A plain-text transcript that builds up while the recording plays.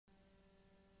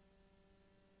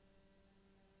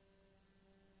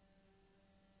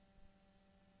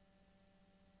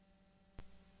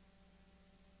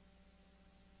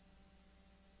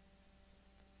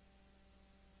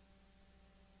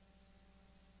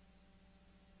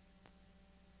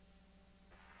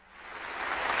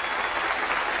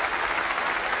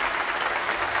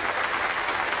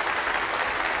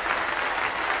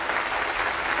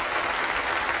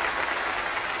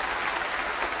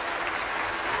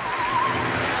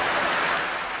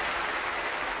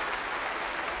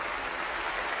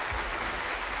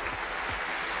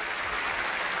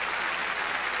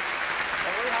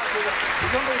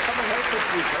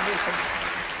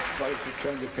to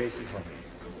turn the pages for me.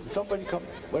 Somebody come.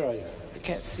 Where are you? I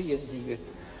can't see anything.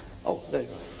 Oh, there you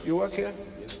are. You work here?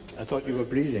 I thought you were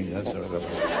bleeding. That's all right.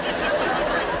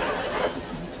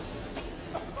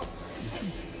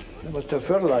 They must have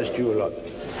fertilized you a lot.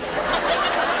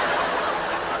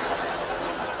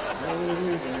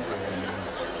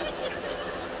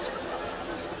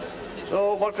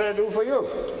 So, what can I do for you?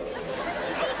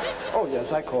 Oh,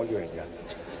 yes, I called you in, yeah.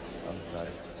 I'm sorry.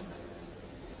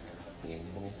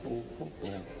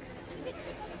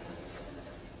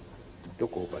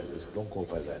 Don't go by this. Don't go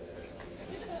by that.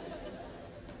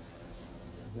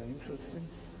 Very interesting.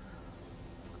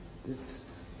 This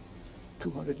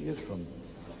 200 years from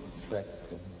back,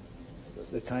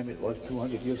 the time it was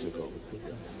 200 years ago,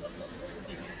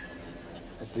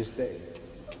 at this day.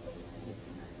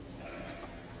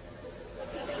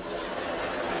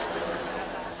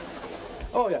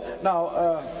 Oh yeah.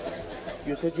 Now,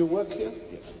 you said you work here?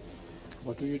 Yes.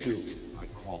 What do you do? I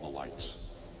call the lights.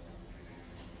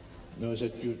 No, I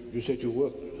said you said you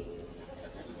work.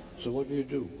 So what do you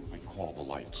do? I call the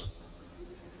lights.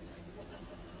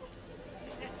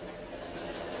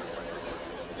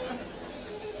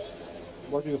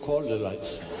 What do you call the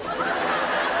lights?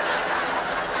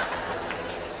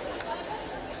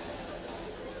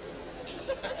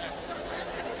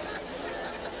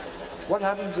 What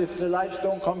happens if the lights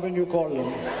don't come when you call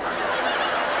them?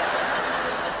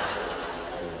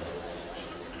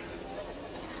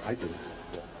 I do.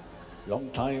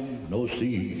 Long time no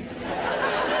see.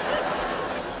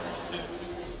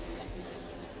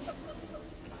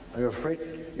 Are you afraid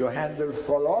your hand will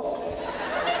fall off?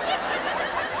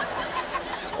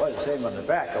 Well, same on the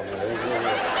back over there.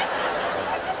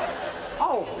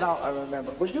 Oh, now I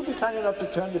remember. Would you be kind enough to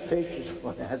turn the pages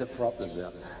when I had a problem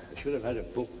there? I should have had a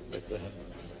book. But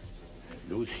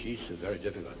loose sheets are very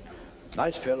difficult.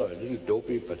 Nice fellow, a little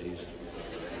dopey, but he's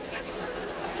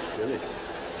silly.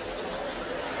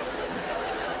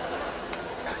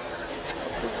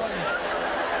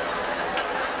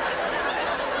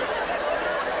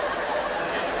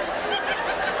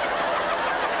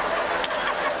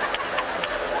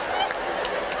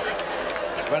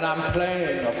 When I'm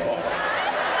playing, of course.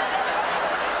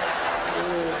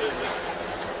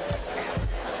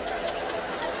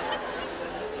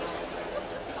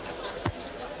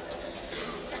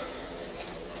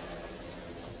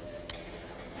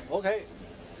 Okay.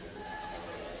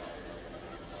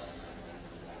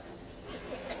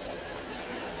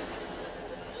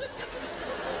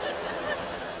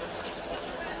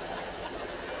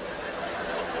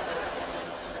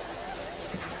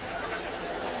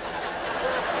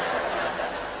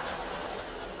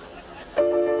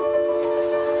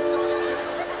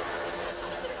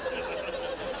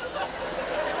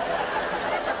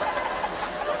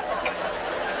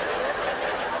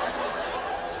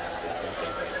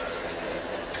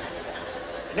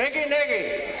 Nicky, Nicky!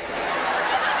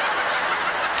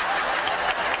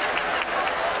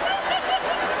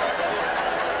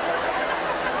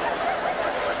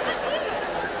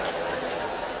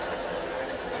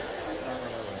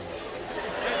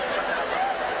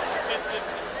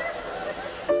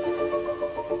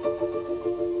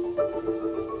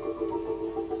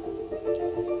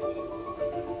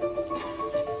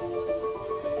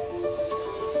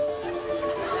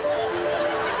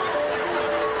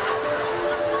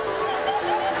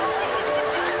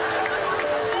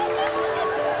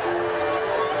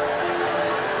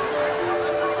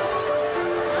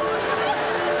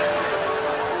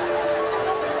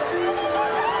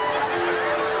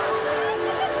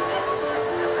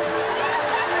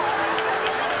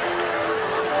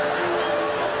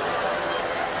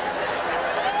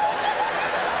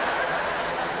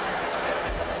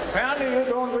 Apparently you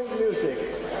don't read music.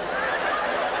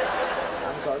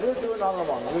 I'm sorry, we'll do another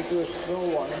one. We'll do a slow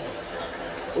one,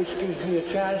 which gives me a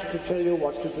chance to tell you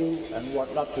what to do and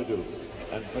what not to do,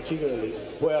 and particularly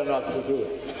where not to do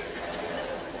it.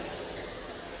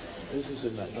 This is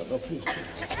a no, please.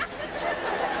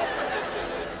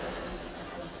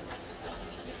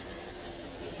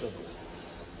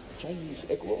 Chinese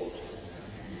egg rolls.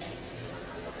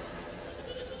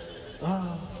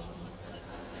 Ah.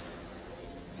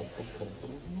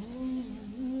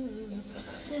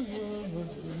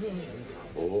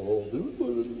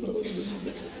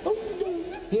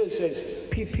 Here it says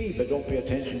PP, but don't pay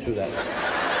attention to that.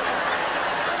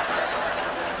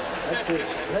 That's to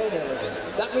explain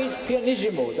everything. That means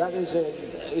pianissimo. That is an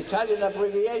Italian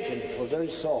abbreviation for very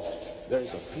soft. Very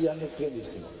soft. Piano,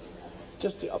 pianissimo.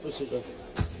 Just the opposite of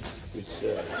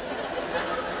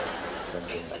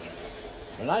something like that.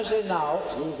 When I say now,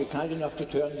 you will be kind enough to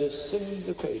turn this, sing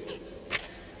the page.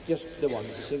 Just the one,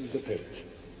 sing the page.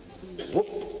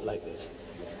 Whoop, like this.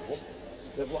 Whoop.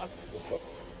 The what? Whoop.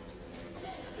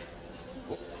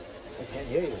 Whoop. I can't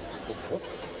hear you. Whoop, whoop.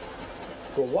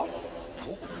 For what?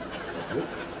 Whoop. Whoop.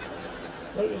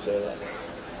 What do you say that?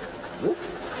 Whoop.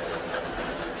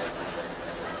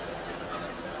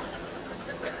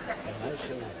 And I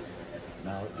say,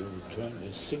 now you turn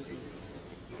this single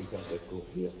because I go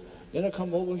here. Then I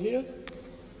come over here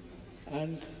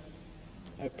and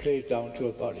I play it down to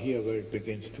about here where it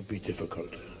begins to be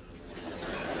difficult.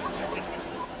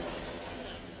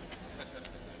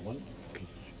 One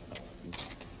piece.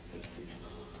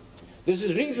 This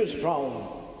is Ringbestraum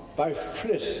by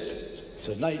Flist. It's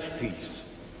a nice piece.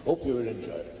 Hope you will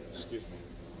enjoy it. Excuse me.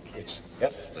 It's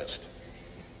F list.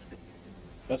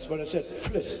 That's what I said,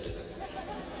 Flist.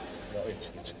 No,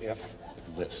 it's F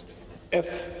list. F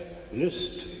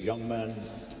list, young man,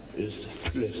 is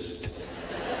Flist.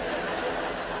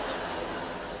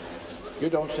 You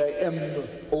don't say M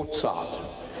Mozart.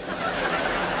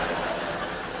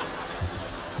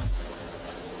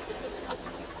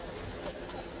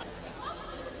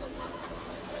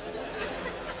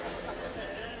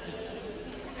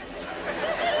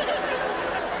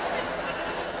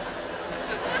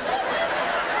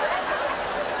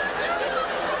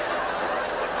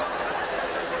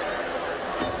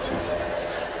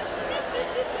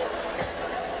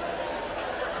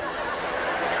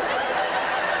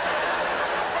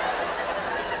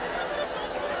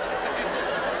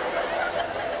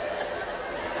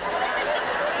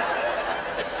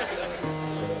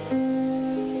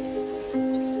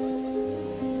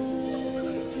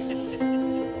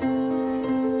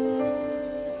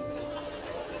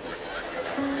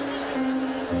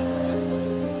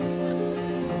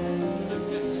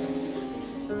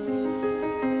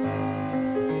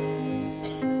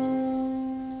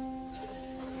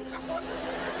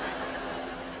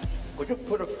 Could you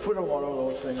put a foot on one of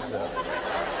those things there?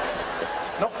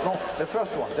 No, no, the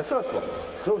first one,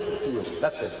 closest to you.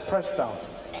 That's it, press down,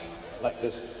 like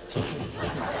this.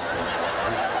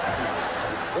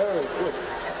 Very good.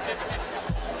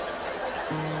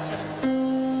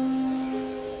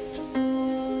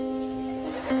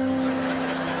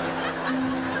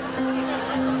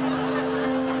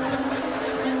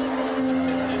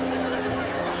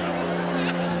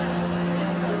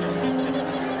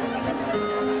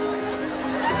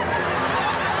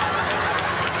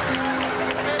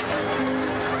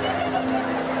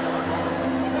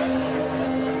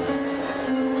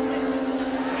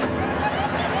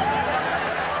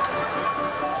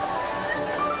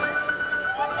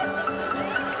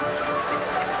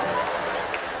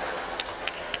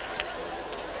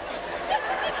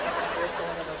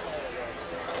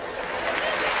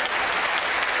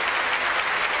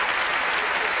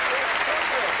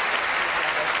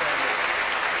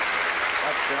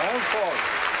 Your own fault.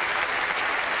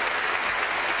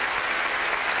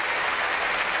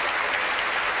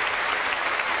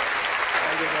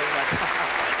 Thank you very much.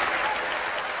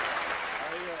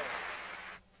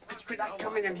 Could I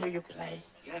come in and hear you play?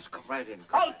 Yes, come right in.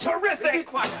 Oh, terrific!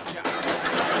 Quiet.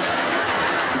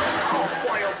 Oh,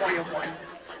 boy, oh, boy, oh, boy.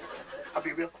 I'll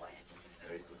be real quiet.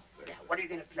 Very good. Very Yeah, good. what are you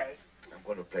going to play? I'm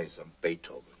going to play some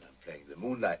Beethoven. I'm playing the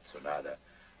Moonlight Sonata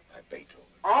by Beethoven.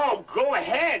 Oh, go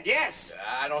ahead, yes.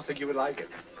 I don't think you would like it.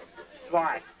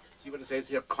 Why? See what it says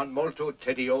here? Con molto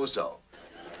tedioso.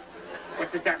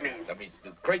 What does that mean? That means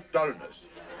with great dullness.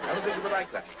 I don't think you would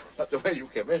like that. Not the way you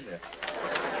came in there.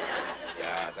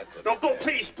 Yeah, that's it. No, go,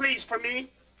 please, please, for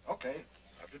me. Okay.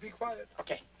 Have to be quiet.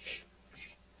 Okay. Shh.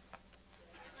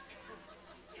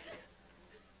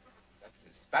 That's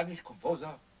the Spanish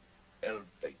composer, El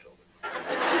Beethoven.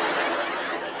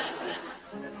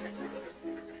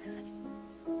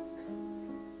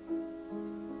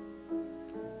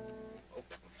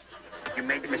 You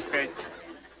made a mistake.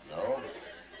 No,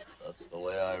 that's the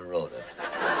way I wrote it.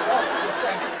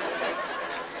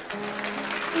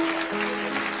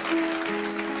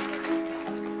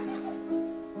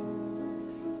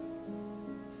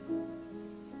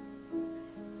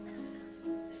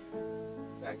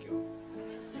 Thank you.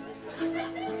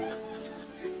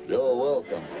 You're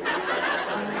welcome.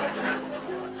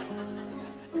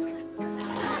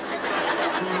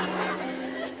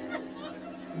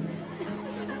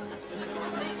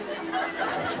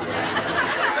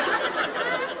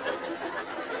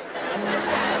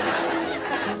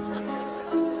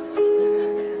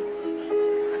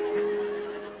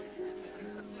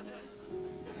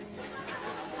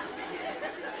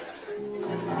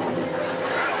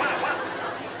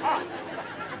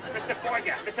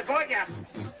 Mr. Borge.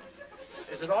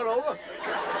 Is it all over?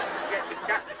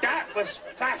 That was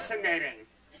fascinating.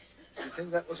 You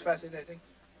think that was fascinating?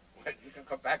 Well, you can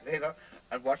come back later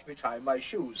and watch me tie my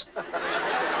shoes. I'd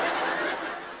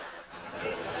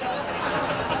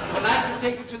like to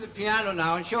take you to the piano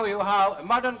now and show you how a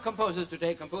modern composer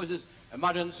today composes a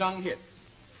modern song hit.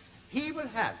 He will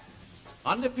have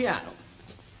on the piano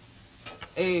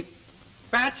a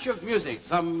batch of music,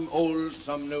 some old,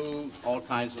 some new, all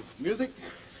kinds of music,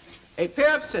 a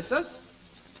pair of scissors,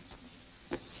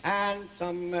 and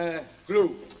some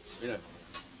glue in a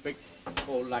big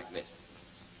hole like this.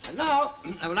 And now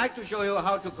I would like to show you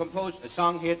how to compose a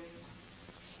song hit,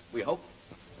 we hope,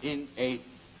 in a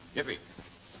jiffy.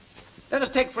 Let us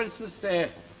take, for instance,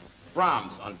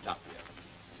 Brahms on top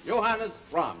here. Johannes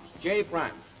Brahms, J.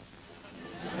 Brahms.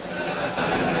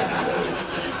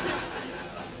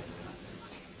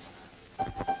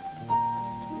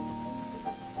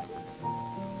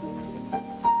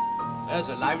 There's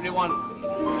a lively one.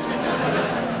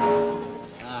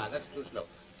 Ah, that's too slow.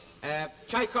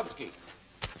 Tchaikovsky,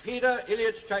 Peter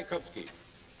Ilyich Tchaikovsky.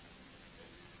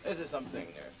 This is something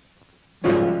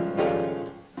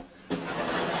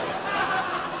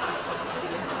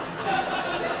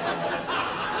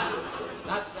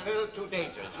That's a little too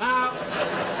dangerous. Now,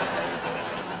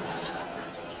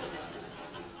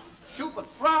 Schubert,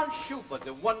 Franz Schubert,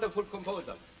 the wonderful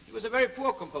composer. He was a very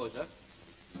poor composer.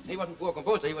 He wasn't a poor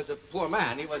composer, he was a poor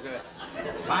man. He was a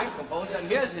fine composer, and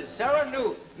here's his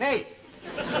Serenade. Nay.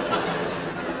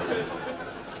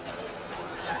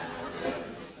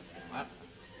 I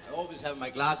always have my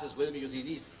glasses with me. You see,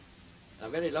 these are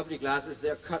very lovely glasses.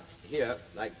 They're cut here,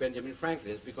 like Benjamin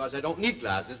Franklin's, because I don't need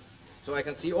glasses, so I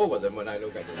can see over them when I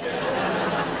look at them.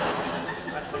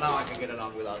 But for now, I can get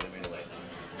along without them anyway.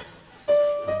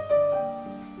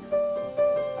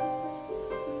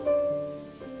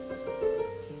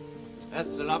 That's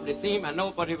a lovely theme, and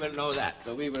nobody will know that.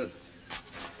 So we will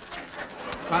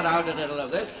cut out a little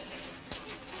of this.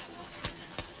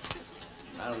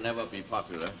 That'll never be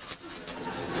popular.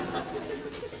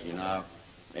 You know,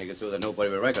 make it so that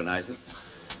nobody will recognize it.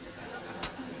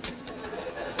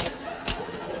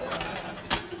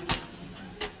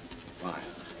 Fine.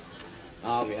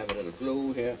 Now we have a little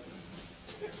glue here.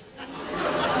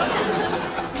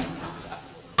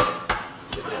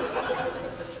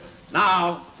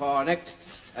 Now, for our next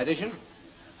edition,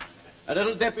 a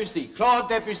little Debussy, Claude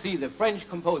Debussy, the French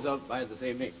composer by the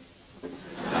same name.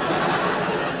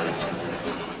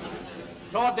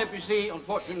 Claude Debussy,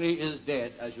 unfortunately, is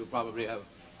dead, as you probably have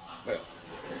heard.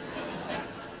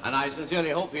 And I sincerely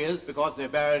hope he is, because they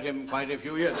buried him quite a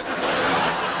few years ago.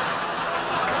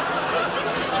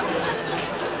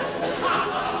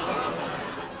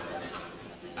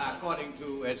 According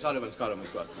to Ed Sullivan's column, of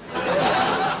course.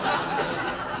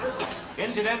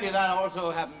 Incidentally, that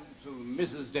also happened to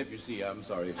Mrs. Debussy. I'm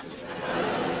sorry.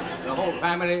 The whole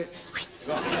family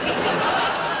gone.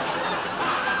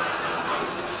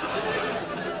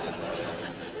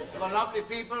 They were lovely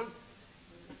people,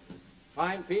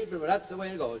 fine people, but that's the way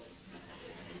it goes.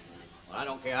 Well, I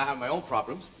don't care. I have my own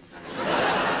problems.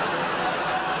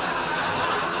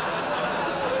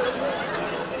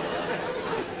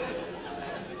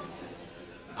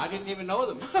 I didn't even know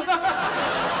them.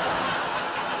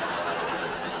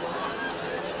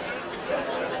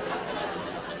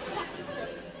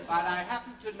 But I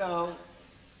happen to know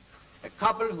a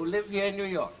couple who live here in New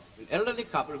York, an elderly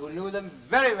couple who knew them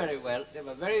very, very well. They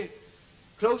were very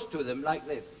close to them like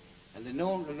this, and they've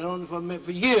known them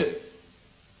for years.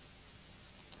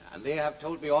 And they have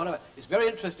told me all about it. It's very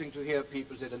interesting to hear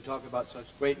people sit and talk about such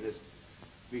greatness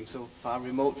being so far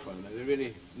remote from them. They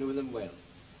really knew them well.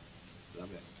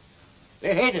 Lovely.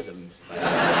 They hated them.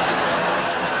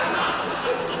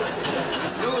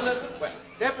 Knew them well.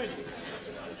 Debussy.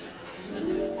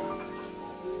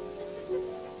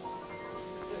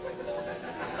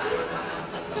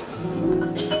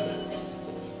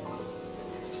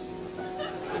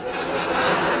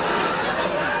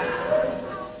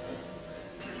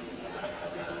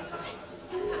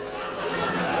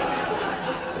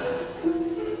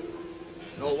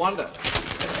 No wonder.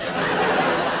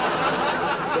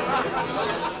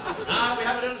 Now we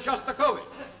have a little Shostakovich.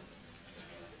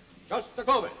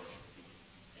 Shostakovich.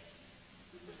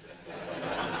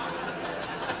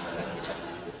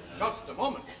 Just a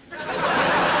moment.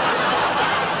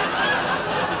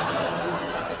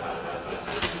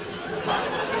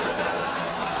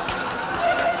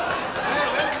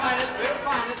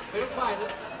 We'll find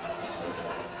it.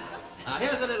 Now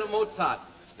here's a little Mozart,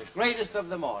 the greatest of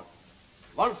them all.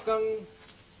 Wolfgang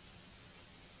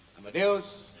Amadeus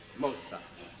Mozart.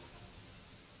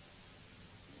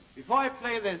 Before I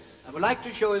play this, I would like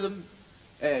to show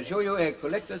you a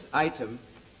collector's item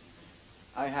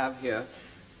I have here.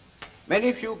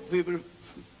 Many few people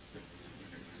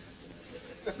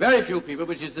very few people,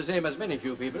 which is the same as many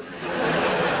few people.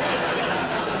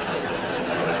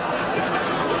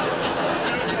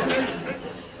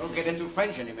 We'll get into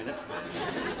French in a minute.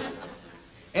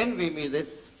 Envy me this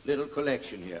little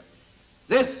collection here.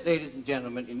 This, ladies and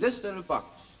gentlemen, in this little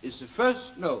box is the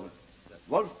first note that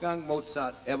Wolfgang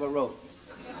Mozart ever wrote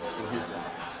in his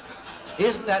life.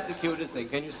 Isn't that the cutest thing?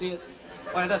 Can you see it?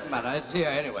 Well, it doesn't matter. It's here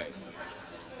anyway.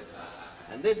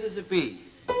 And this is a B.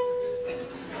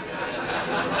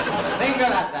 Think of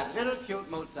that, that little cute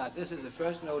Mozart. This is the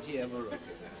first note he ever wrote.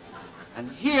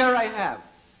 And here I have,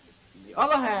 in the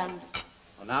other hand,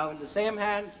 or now in the same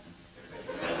hand,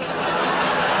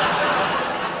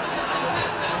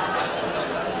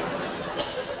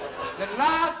 the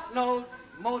last note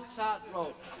Mozart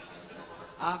wrote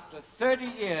after 30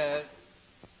 years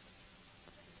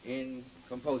in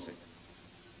composing.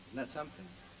 Isn't that something?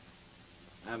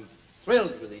 I'm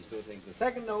thrilled with these two things. The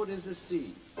second note is a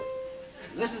C.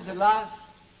 And this is the last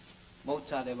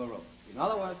Mozart ever wrote. In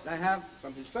other words, I have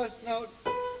from his first note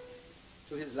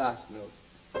to his last note.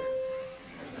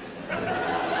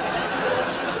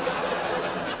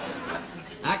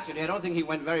 Actually, I don't think he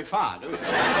went very far, do you?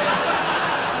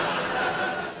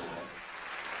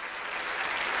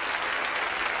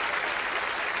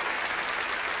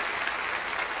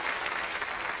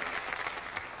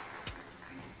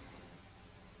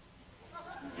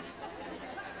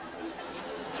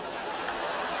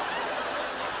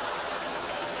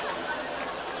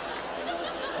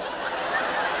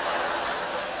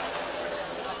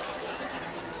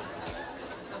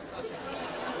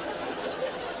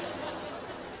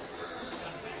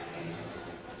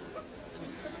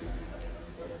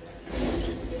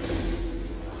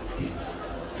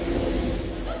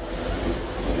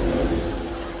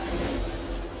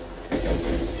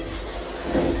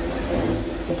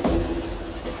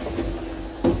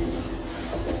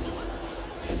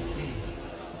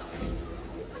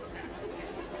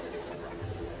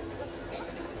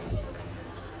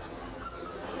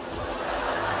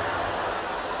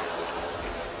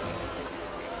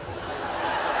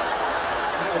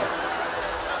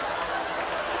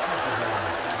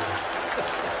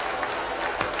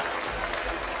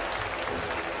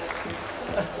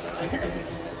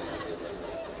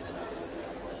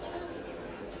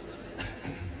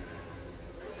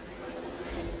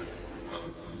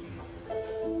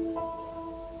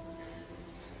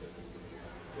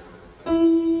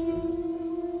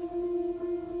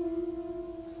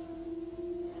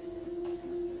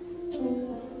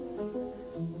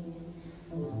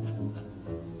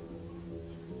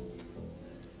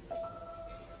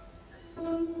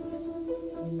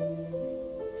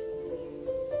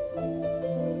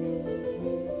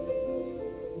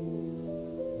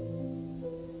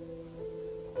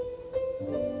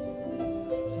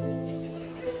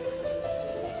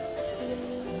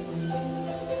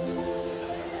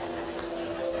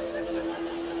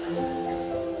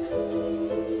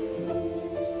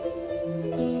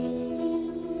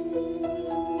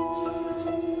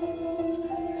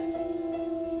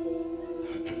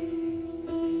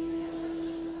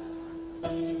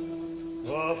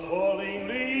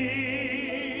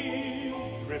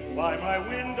 By my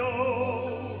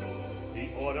window, the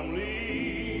autumn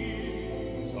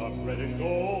leaves are red and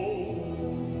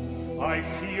gold. I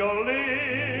see your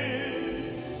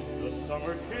lips, the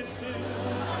summer kisses,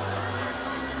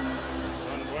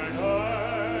 and when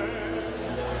I'm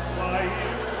by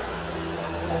you,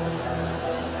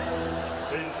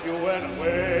 since you went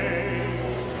away,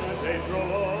 the days grow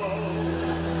long,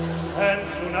 and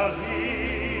soon I'll hear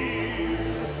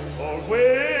old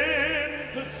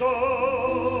winter song.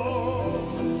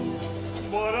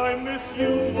 But I miss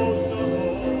you most of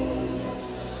all,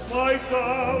 my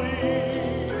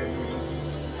darling,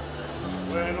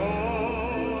 when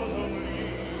autumn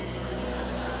leaves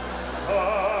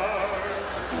are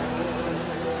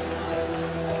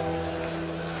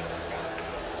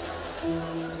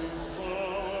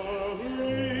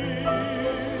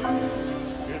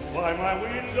is by my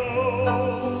window,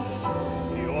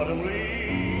 the autumn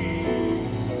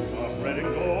leaves are red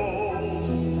and gold.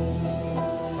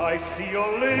 I see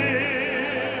your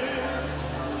lips,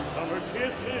 summer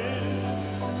kisses,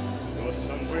 your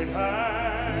sunburned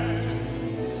hand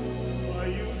I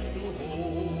used to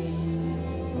hold.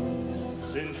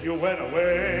 Since you went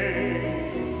away,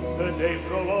 the days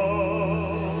grow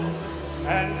long,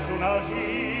 and soon I'll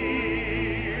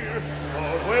hear the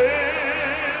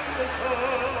winter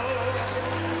song.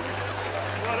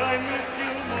 But I miss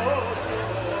you most of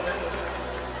all,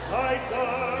 my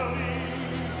darling,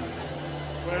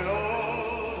 when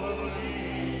autumn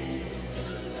leaves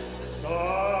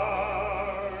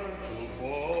start to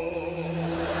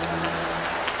fall.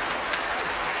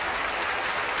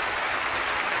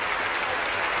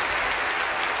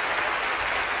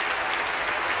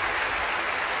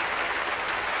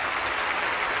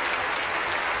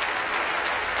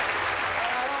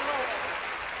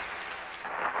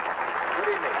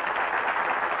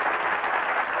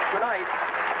 Tonight,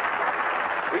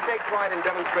 we take pride in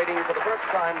demonstrating for the first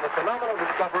time the phenomenal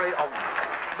discovery of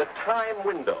the time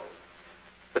window.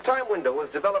 The time window was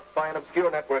developed by an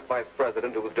obscure network vice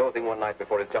president who was dozing one night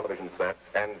before his television set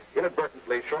and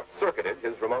inadvertently short-circuited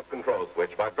his remote control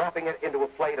switch by dropping it into a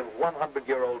plate of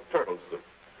 100-year-old turtle soup.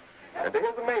 And to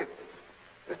his amazement,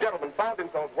 this gentleman found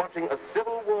himself watching a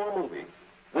Civil War movie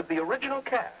with the original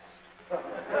cast,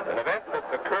 an event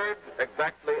that occurred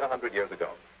exactly 100 years ago.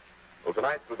 Well,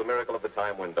 tonight, through the miracle of the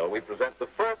time window, we present the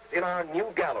first in our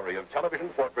new gallery of television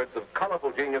portraits of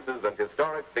colorful geniuses and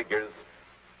historic figures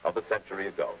of a century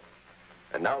ago.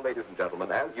 And now, ladies and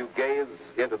gentlemen, as you gaze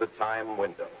into the time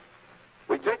window,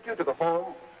 we take you to the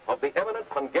home of the eminent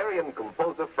Hungarian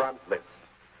composer Franz Liszt.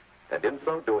 And in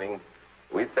so doing,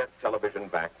 we set television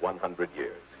back 100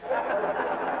 years.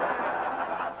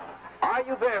 Are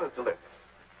you there, Mr. Liszt?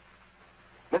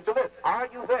 Mr. Liszt, are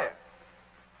you there?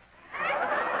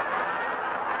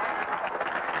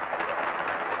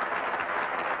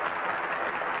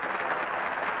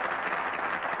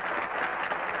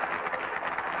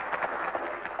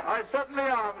 I certainly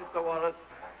am, Mr. Wallace.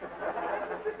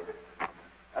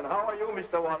 And how are you,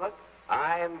 Mr. Wallace?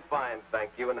 I am fine,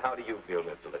 thank you. And how do you feel,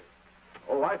 Mr. Liszt?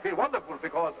 Oh, I feel wonderful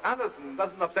because Anderson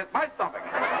doesn't upset my stomach.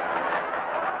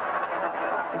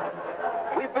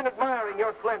 We've been admiring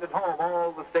your splendid home,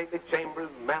 all the stately chambers,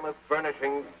 mammoth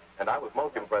furnishings, and I was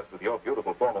most impressed with your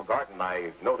beautiful formal garden.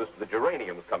 I noticed the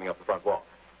geraniums coming up the front walk.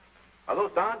 Are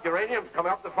those darn geraniums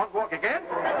coming up the front walk again?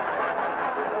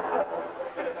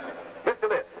 Mr.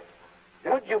 Liszt,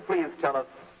 would you please tell us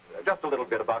just a little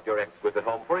bit about your exquisite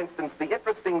home? For instance, the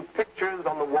interesting pictures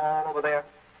on the wall over there.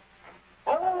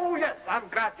 Oh, yes, I'm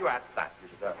glad you asked that,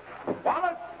 Mr.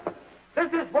 Wallace.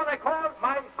 This is what I call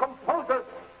my composer's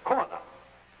corner.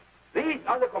 These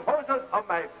are the composers of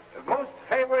my most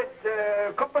favorite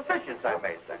compositions, I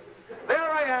may say.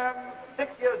 There I am,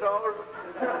 6 years old.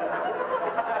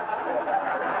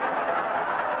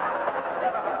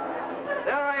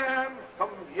 There I am,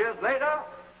 some years later.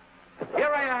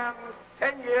 Here I am,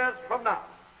 10 years from now.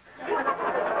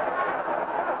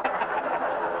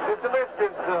 Mr. Liszt,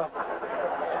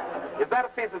 is that a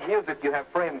piece of music you have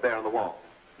framed there on the wall?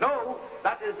 No,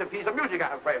 that is the piece of music I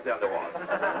have framed there on the wall.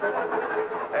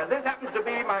 This happens to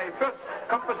be my first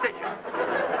composition.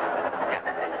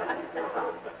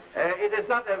 It is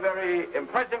not a very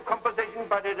impressive composition,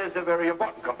 but it is a very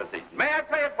important composition. May I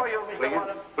play it for you, Mr.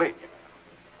 Wallace? Please.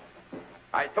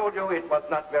 I told you it was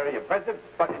not very impressive,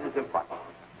 but it is important.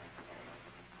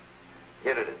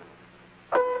 Here it is.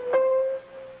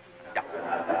 Yeah.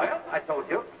 Well, I told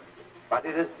you, but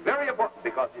it is very important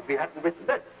because if he hadn't written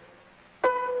this,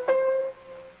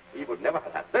 he would never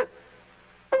have had this.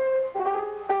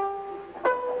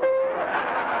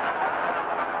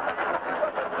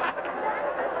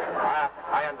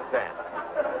 I understand.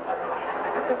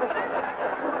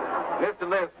 Mr.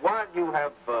 Liszt, while you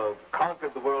have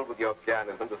conquered the world with your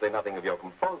pianism, to say nothing of your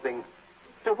composing,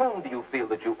 to whom do you feel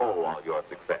that you owe all your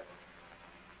success?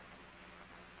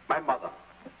 My mother.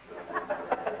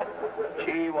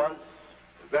 She was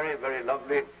a very, very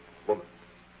lovely woman.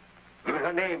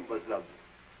 Her name was lovely.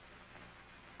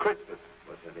 Christmas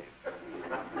was her name.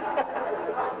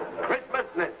 Christmas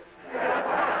Liszt.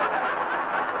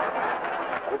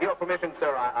 With your permission,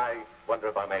 sir, I wonder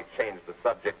if I may change the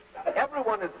subject.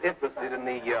 Everyone is interested in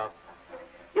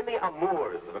the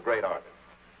amours of a great artist.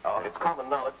 It's common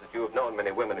knowledge that you have known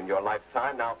many women in your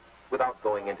lifetime. Now, without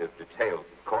going into details,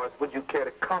 of course, would you care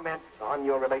to comment on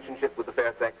your relationship with the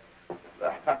fair sex?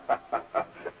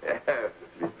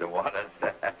 Mr. Wallace,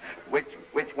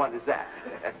 which one is that?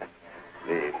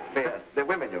 The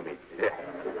women you mean? Yeah.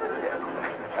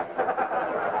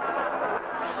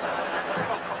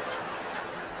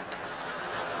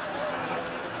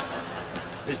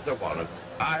 Mr. Wallace,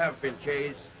 I have been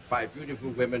chased by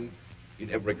beautiful women in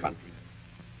every country.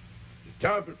 The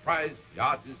terrible price the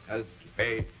artist has to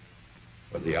pay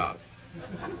for the art.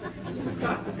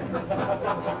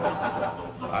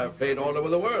 I have played all over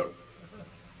the world.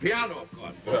 Piano, of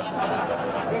course.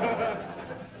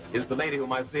 Is the lady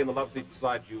whom I see in the love seat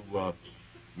beside you,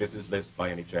 Mrs. Liszt, by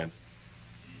any chance?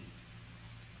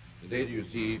 The lady you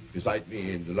see beside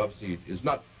me in the love seat is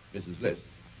not Mrs. Liszt,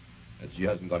 and she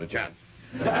hasn't got a chance.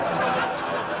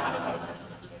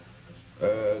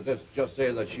 Let's just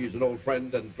say that she's an old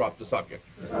friend and drop the subject.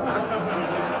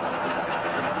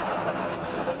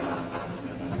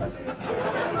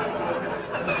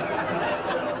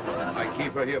 I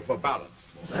keep her here for balance.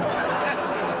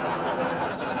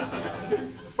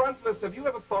 Franz Liszt, have you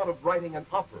ever thought of writing an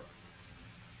opera?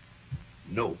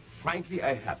 No, frankly,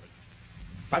 I haven't.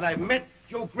 But I met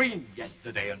Joe Green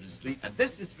yesterday on the street, and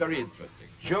this is very interesting.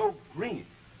 Joe Green?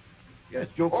 Yes,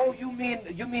 Joe Oh, Green.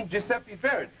 you mean Giuseppe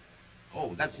Verdi?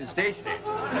 Oh, that's his stage name.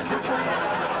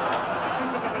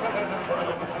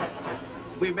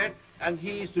 We met, and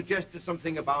he suggested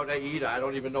something about Aida. I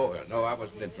don't even know her. No, I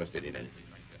wasn't interested in anything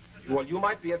like that. Well, you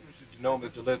might be interested to know,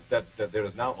 Mr. List, that there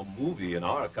is now a movie in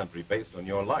our country based on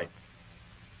your life.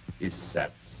 Is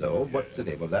that so? What's the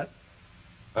name of that?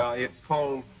 It's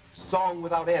called Song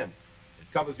Without End.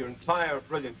 It covers your entire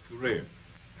brilliant career.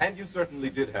 And you certainly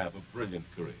did have a brilliant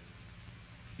career.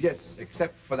 Yes,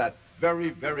 except for that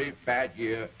very, very bad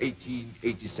year,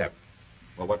 1887.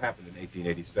 Well, what happened in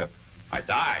 1887? I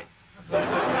died. Oh,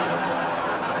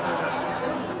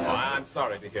 I'm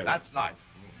sorry to hear that. That's life.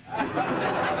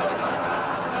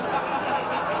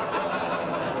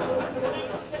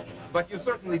 But you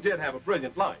certainly did have a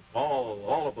brilliant life.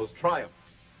 All of those triumphs.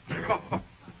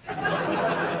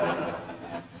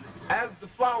 As the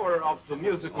flower of the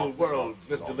musical world,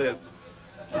 Mr. Liz,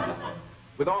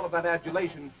 with all of that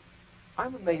adulation,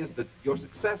 I'm amazed that your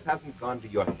success hasn't gone to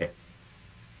your head.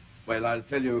 Well, I'll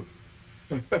tell you...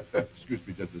 Excuse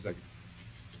me just a second.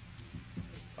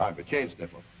 I'm a chain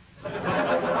sniffer.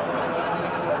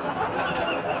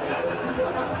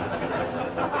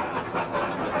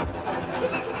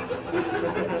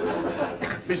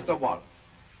 Mr. Wallace,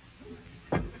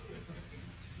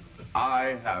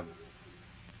 I have,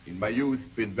 in my youth,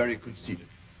 been very conceited.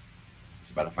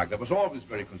 As a matter of fact, I was always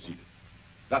very conceited.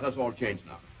 That has all changed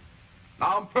now.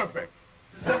 Now I'm perfect.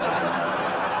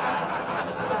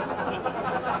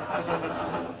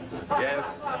 Yes.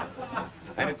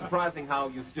 And it's surprising how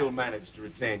you still manage to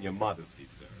retain your modesty,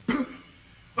 sir.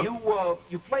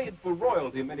 You played for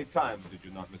royalty many times, did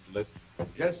you not, Mr. List?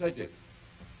 Yes, I did.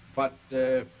 But,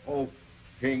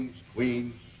 kings,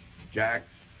 queens, jacks,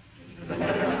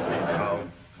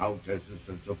 countesses,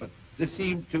 and so forth, they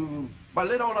seem to, well,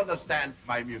 they don't understand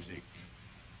my music.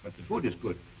 But the food is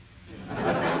good.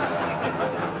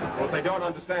 Well, if they don't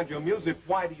understand your music,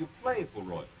 why do you play for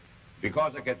royalty?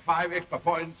 Because I get 5 extra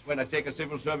points when I take a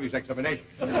civil service examination.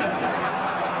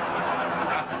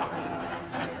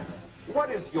 What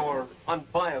is your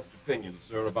unbiased opinion,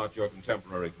 sir, about your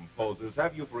contemporary composers?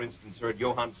 Have you, for instance, heard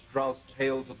Johann Strauss'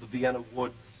 Tales of the Vienna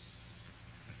Woods?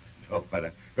 No, but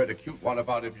I heard a cute one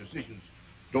about a musician's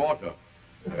daughter.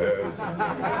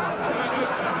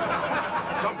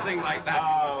 Something like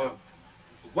that.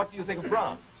 What do you think of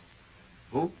Brahms?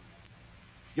 Who?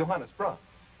 Johannes Brahms.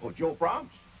 Oh, Joe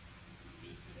Brahms?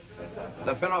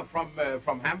 The fellow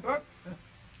from Hamburg?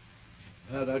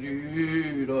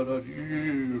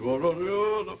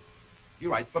 He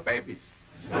writes for babies.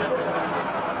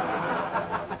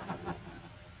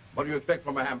 What do you expect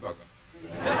from a hamburger?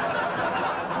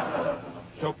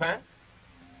 Chopin?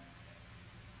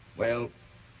 Well,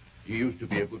 he used to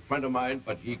be a good friend of mine,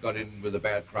 but he got in with a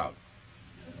bad crowd.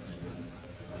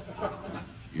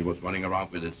 He was running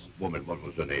around with this woman. What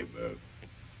was her name?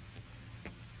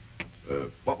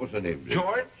 What was her name?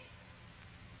 George?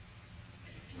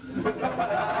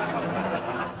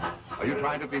 Are you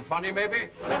trying to be funny, maybe?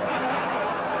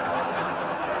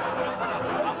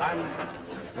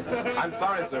 I'm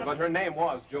sorry, sir, but her name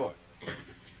was George.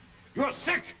 You're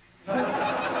sick!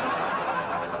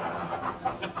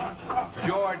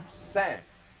 George Sand.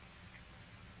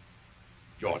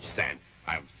 George Sand.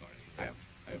 I'm sorry.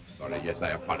 I'm sorry. Yes, I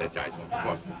apologize, of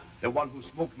course. The one who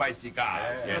smoked my cigar.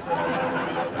 Yes.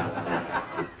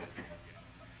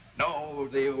 No,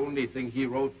 the only thing he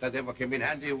wrote that ever came in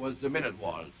handy was the minute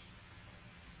waltz.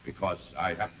 Because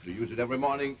I happened to use it every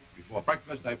morning. Before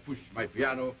breakfast, I push my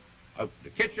piano out the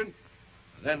kitchen,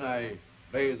 and then I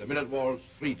play the minute waltz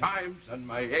 3 times, and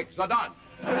my eggs are done.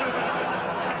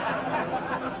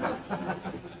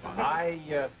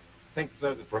 I think,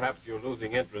 sir, that perhaps you're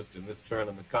losing interest in this turn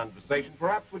in the conversation.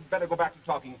 Perhaps we'd better go back to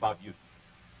talking about you.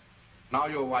 Now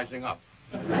you're wising up.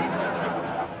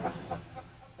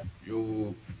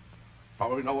 You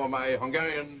probably know my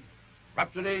Hungarian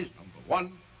rhapsodies, number 1,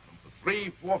 number 3,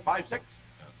 4, 5, 6.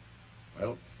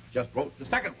 Well, just wrote the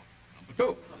second one, number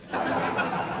 2. A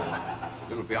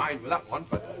little behind with that one,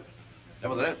 but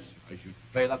nevertheless, I should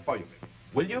play that for you, maybe.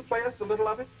 Will you play us a little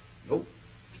of it? No,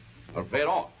 I'll play it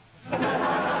all.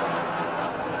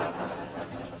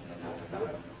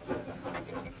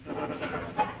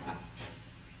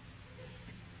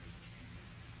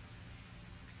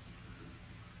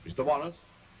 Mr. Wallace,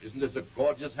 isn't this a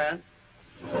gorgeous hand?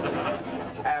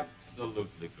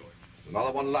 Absolutely gorgeous.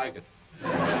 Another one like it.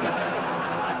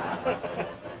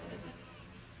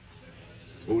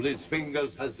 Through these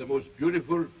fingers has the most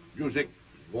beautiful music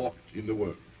walked in the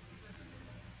world.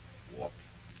 Walked.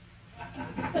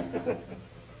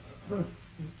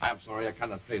 I'm sorry, I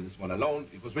cannot play this one alone.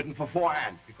 It was written for 4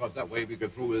 hands, because that way we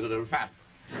get through with it a little faster.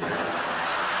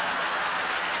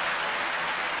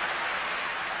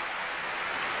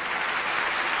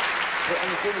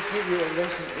 I'm going to give you a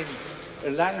lesson in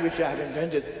a language I have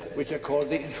invented, which I call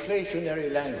the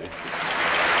inflationary language.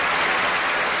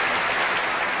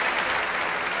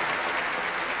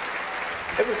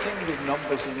 Everything with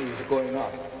numbers in it is going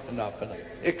up and up and up,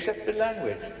 except the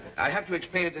language. I have to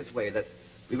explain it this way, that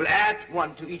we will add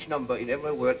 1 to each number in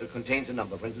every word that contains a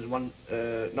number. For instance,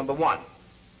 number 1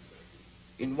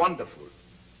 in wonderful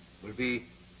will be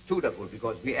twoderful,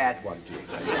 because we add 1 to it.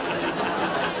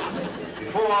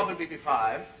 4 will be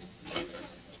 5.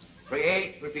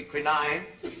 8 will be 9.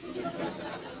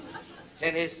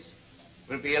 Tennis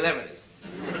will be 11.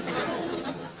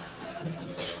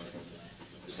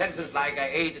 A sentence like I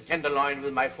ate a tenderloin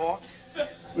with my fork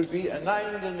will be a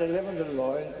 9th and 11th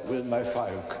loin with my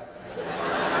fork.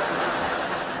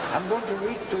 I'm going to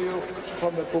read to you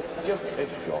from a book, just a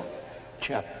short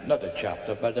chapter, not a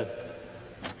chapter, but a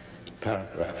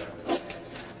paragraph.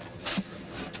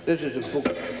 This is a book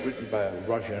written by a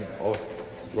Russian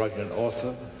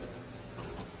author.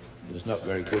 It's not a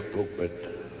very good book, but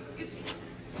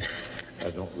I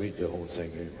don't read the whole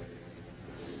thing anyway.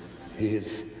 He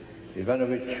is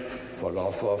Ivanovich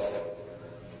Volofov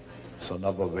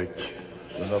Sonovovich.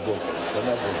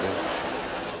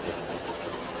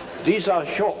 These are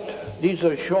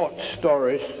short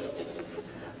stories,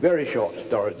 very short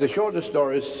stories. The shortest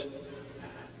stories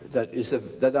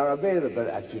that are available,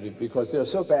 actually, because they're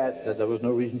so bad that there was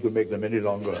no reason to make them any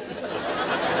longer.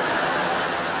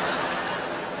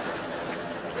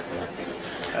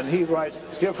 And he writes,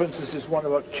 here for instance is one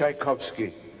about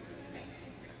Tchaikovsky.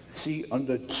 See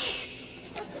under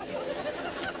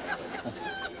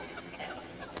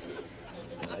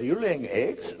Are you laying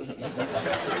eggs?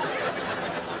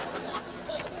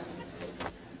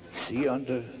 See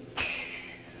under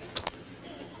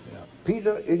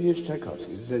Peter Ilyich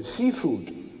Tchaikovsky. It says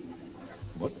seafood.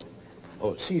 What?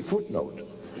 Oh, see footnote.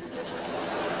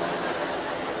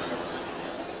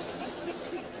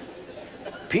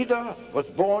 Peter was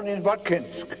born in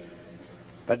Votkinsk,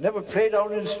 but never played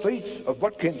down in the streets of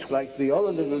Votkinsk like the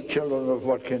other little children of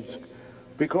Votkinsk,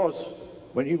 because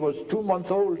when he was 2 months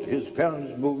old, his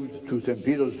parents moved to St.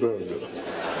 Petersburg.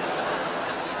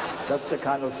 That's the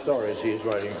kind of stories he's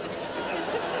writing.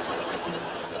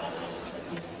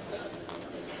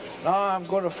 Now I'm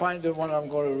going to find the one I'm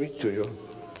going to read to you.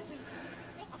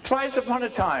 Twice upon a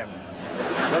time,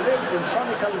 there lived in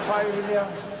sunny California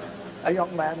a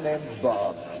young man named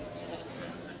Bob.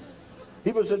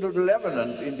 He was a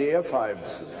lieutenant in the Air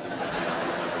Fives.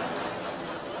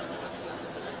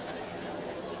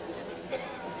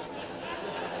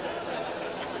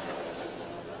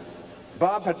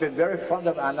 Bob had been very fond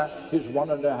of Anna, his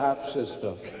 1.5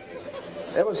 sister,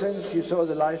 ever since she saw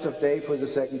the light of day for the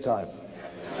second time.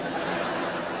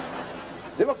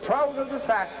 They were proud of the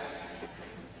fact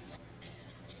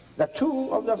that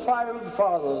 2 of their 5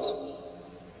 fathers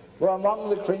were among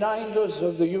the creninders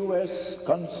of the U.S.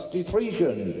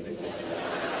 Constitution.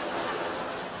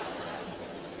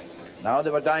 Now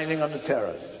they were dining on the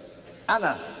terrace.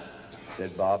 Anna,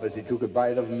 said Bob as he took a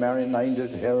bite of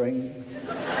marinated herring,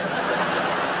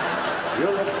 you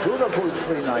look beautiful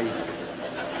tonight.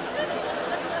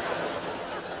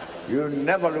 You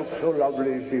never looked so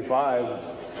lovely before.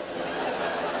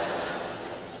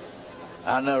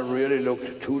 Anna really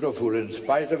looked beautiful in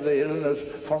spite of the illness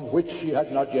from which she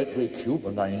had not yet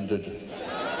recupernated.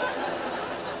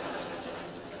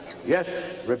 Yes,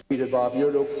 repeated Bob, you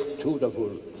look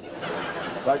beautiful.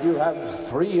 But you have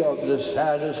 3 of the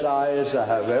saddest eyes I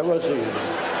have ever seen.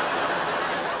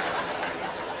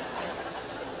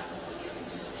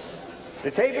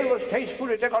 The table was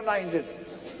tastefully decorated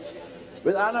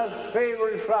with Anna's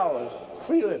favorite flowers,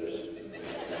 3 lips.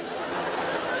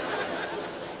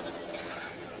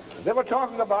 They were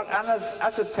talking about Anna's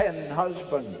ascertained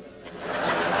husband.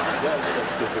 That's a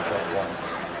difficult one.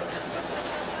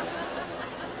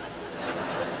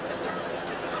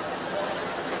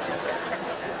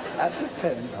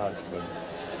 Ascertained husband.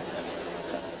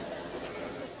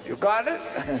 You got it?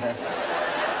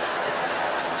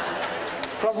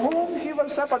 From whom she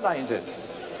was separated.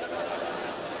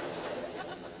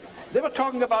 They were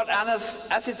talking about Anna's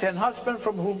ascertained husband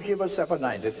from whom she was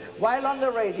separated, while on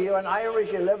the radio an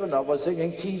Irish 11er was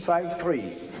singing T53.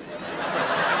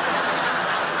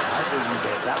 I didn't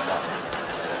get that one.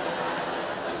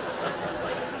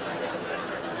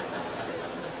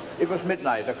 It was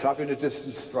midnight, a clock in the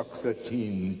distance struck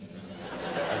 13.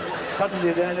 And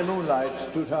suddenly there in the moonlight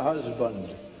stood her husband,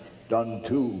 done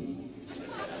too.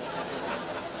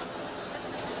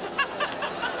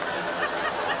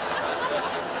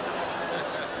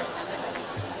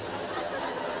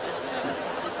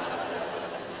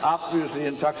 obviously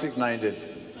intoxicated,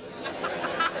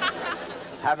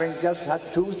 having just had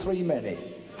 2-3 many.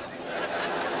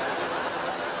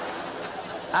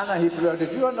 Anna, he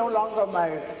blurted, "You are no longer my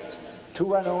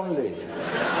two and only."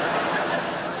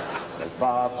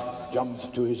 Bob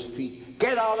jumped to his feet.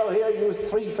 "Get out of here, you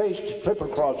three-faced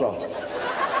triple-crosser."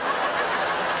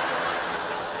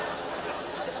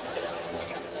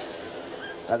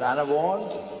 And Anna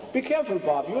warned, "Be careful,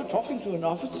 Bob, you're talking to an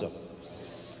officer."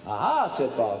 "Aha,"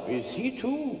 said Bob, "is he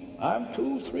 2? I'm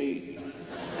 2-3.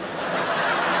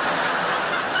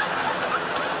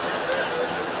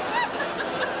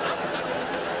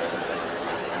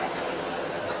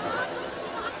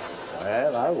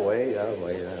 Well, I'll wait.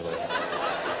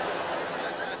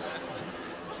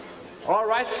 "All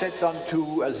right," said Don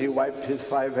 2 as he wiped his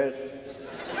 5 head.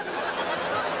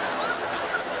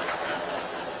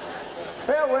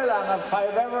 "Farewell, Anna,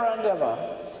 5 ever and ever.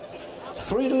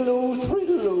 Threedaloo,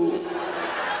 threedaloo."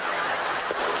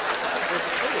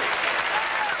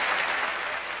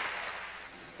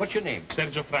 What's your name?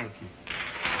 Sergio Franchi.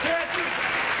 Sergio!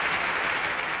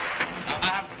 Now, I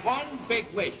have one big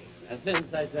wish. And since,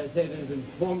 as I said in the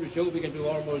former show, we can do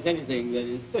almost anything that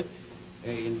is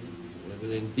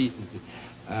within decency.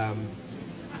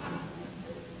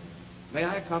 May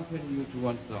I accompany you to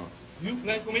one song? You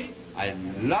play for me? I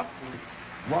love to.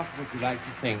 What would you like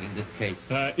to sing in this case?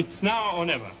 It's now or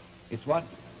never. It's what?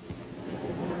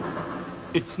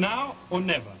 It's now or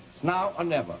never. It's now or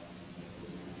never.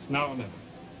 It's now or never.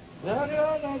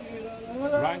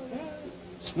 Right?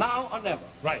 It's now or never.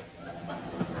 Right.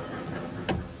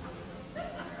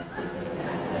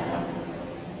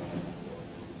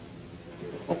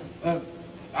 Oh,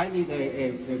 I need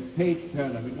a page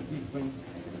turner.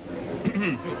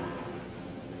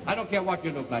 I don't care what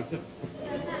you look like. Just...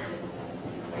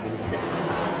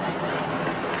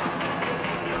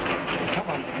 Come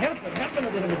on, help him a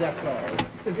little with that floor.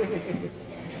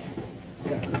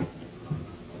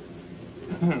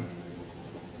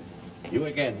 You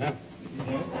again, huh?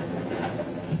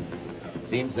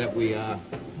 Seems that we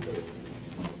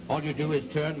all you do is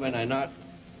turn when I not.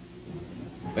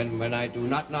 When I do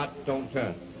not, don't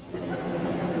turn.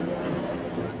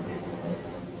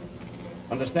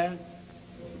 Understand?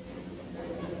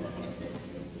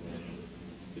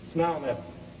 It's now or never.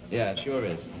 Yeah, it sure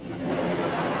is.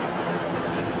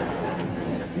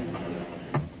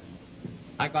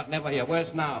 I got never here.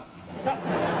 Where's now?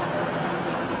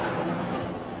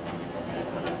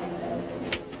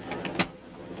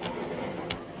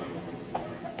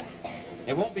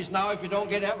 It won't be now if you don't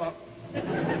get ever.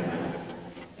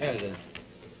 There it is.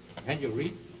 Can you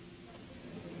read?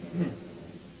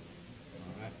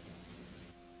 All right.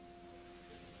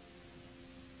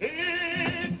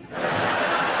 Hey.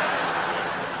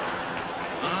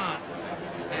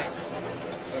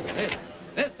 Look at this.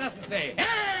 This doesn't say,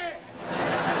 hey!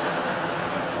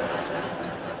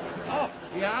 Oh,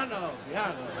 piano. Hey.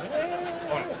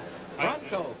 All right.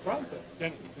 Pronto.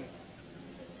 Then,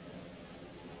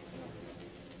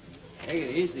 Take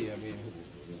it easy, I mean.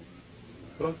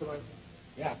 pronto, right?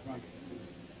 Yeah, pronto.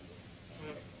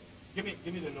 Give me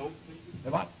the note, please. The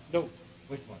what? Note.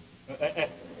 Which one? F.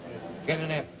 Get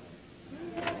an F.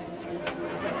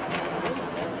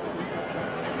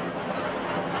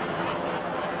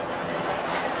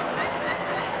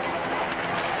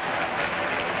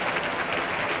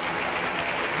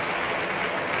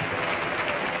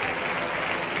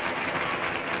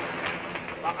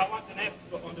 I want an F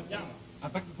on the piano. I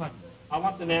beg your pardon. I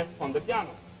want an F on the piano.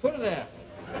 Put it there.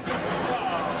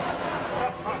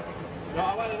 No,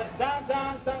 I want it down.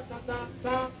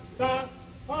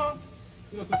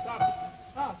 You know, to start.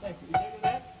 Ah, thank you. You gave me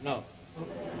that? No.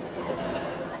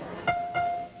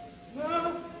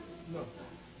 No.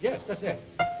 Yes, that's it.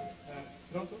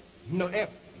 Pronto? No, F.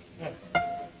 F.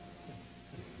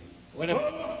 Wait a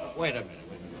minute.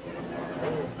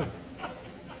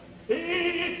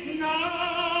 It's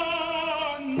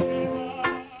now, never.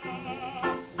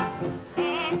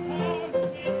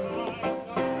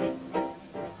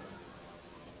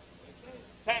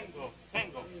 Tango.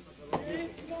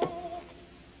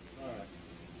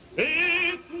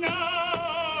 It's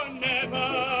now, never.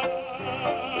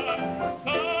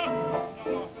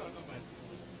 No, man.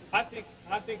 I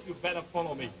think you better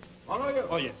follow me. Follow you.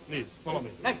 Oh yes, please follow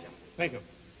me. Left. Thank you.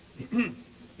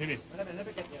 Maybe. Wait a minute, let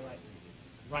me get you right.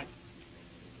 Right.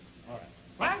 All right.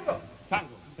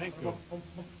 Tango. Thank you.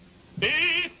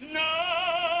 It's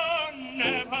now,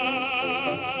 never.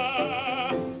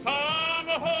 Come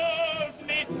hold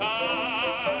me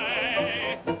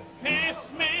tight. Kiss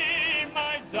me,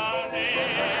 my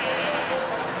darling.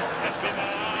 Let's be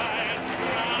mine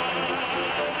tonight.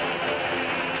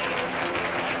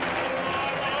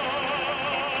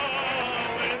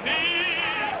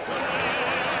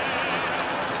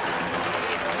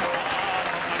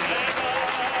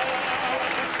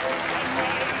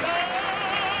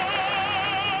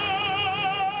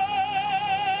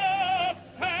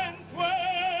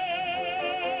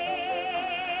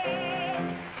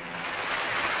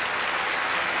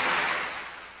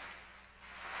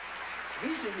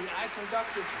 interestingly, I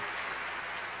conducted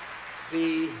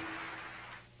the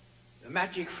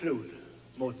Magic Flute,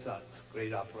 Mozart's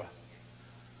great opera.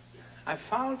 I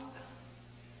found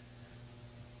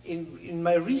in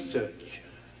my research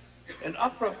an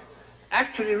opera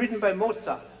actually written by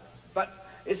Mozart, but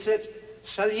it said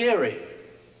Salieri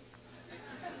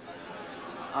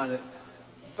on it.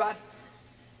 But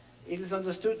it is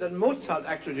understood that Mozart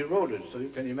actually wrote it, so you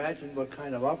can imagine what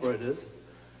kind of opera it is,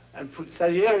 and put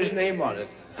Salieri's name on it.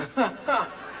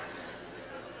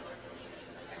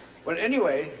 Well,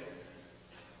 anyway,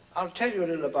 I'll tell you a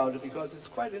little about it because it's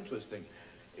quite interesting.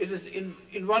 It is in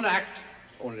one act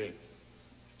only.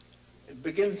 It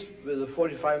begins with a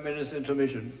 45 minutes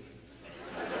intermission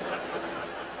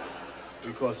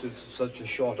because it's such a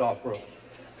short opera.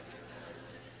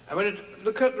 And when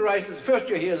the curtain rises, first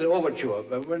you hear the overture,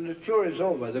 but when the tour is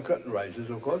over, the curtain rises,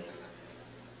 of course.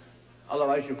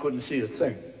 Otherwise you couldn't see a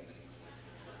thing.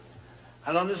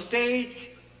 And on the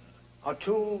stage are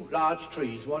two large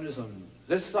trees. One is on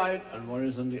this side and one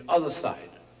is on the other side.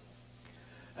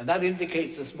 And that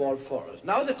indicates a small forest.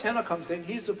 Now the tenor comes in,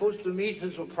 he's supposed to meet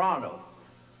his soprano,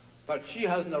 but she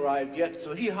hasn't arrived yet,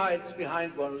 so he hides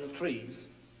behind one of the trees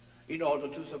in order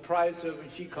to surprise her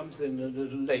when she comes in a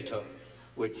little later,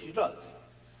 which she does.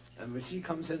 And when she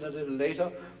comes in a little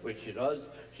later, which she does,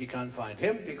 she can't find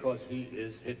him because he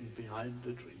is hidden behind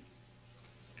the tree.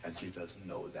 And she doesn't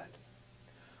know that.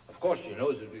 Of course she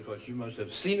knows it because she must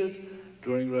have seen it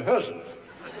during rehearsals.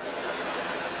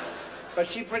 But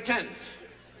she pretends.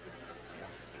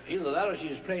 Either that or she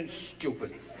is plain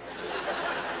stupid.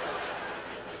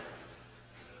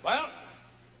 Well,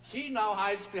 she now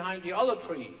hides behind the other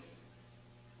tree,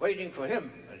 waiting for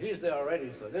him, and he's there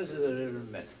already, so this is a little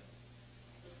mess.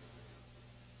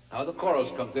 Now the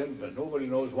chorus comes in, but nobody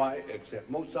knows why except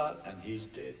Mozart, and he's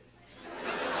dead.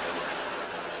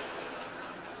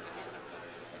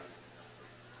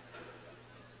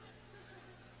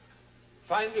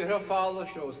 Finally, her father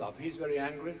shows up. He's very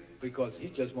angry because he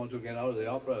just wants to get out of the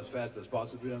opera as fast as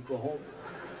possible and go home.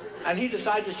 And he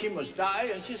decides that she must die,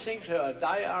 and she sings her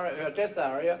death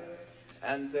aria,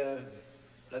 and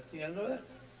that's the end of it.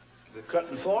 The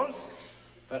curtain falls,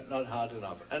 but not hard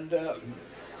enough. And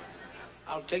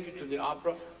I'll take you to the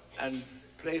opera and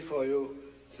play for you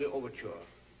the overture.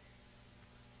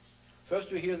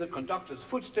 First you hear the conductor's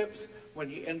footsteps when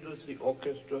he enters the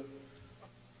orchestra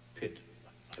pit.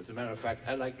 As a matter of fact,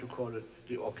 I like to call it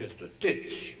the orchestra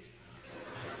ditch.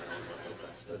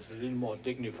 That's a little more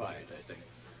dignified, I think.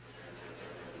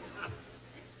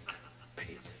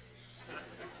 Pit.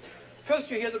 First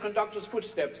you hear the conductor's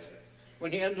footsteps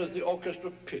when he enters the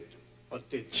orchestra pit, or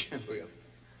ditch.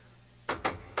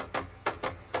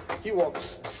 He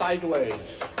walks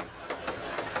sideways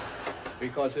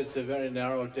because it's a very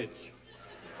narrow ditch.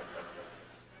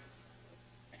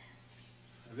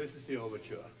 And this is the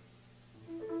overture.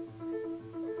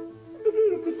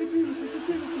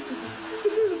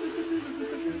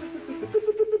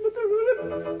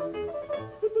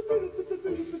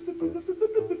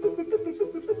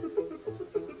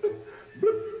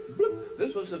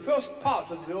 This was the first part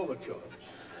of the overture.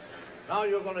 Now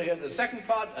you're going to hear the second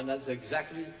part, and that's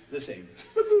exactly the same.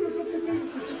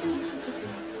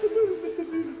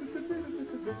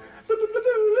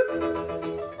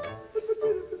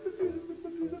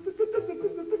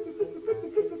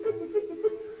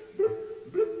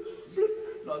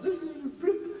 Now this is a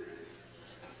blip.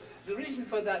 The reason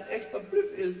for that extra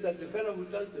blip is that the fellow who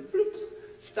does the blips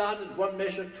started one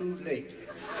measure too late.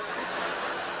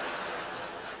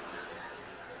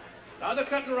 Now the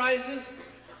curtain rises,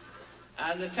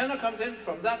 and the tenor comes in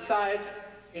from that side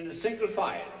in a single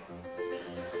file.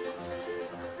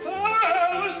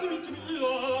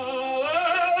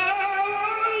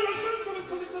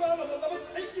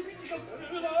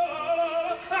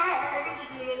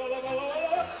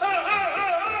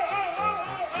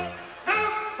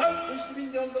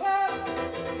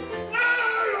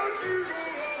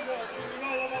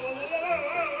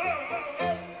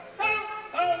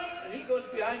 And he goes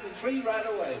behind the tree right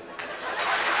away.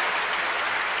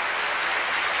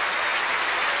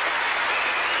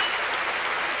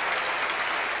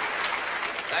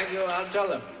 Thank you, I'll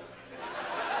tell him.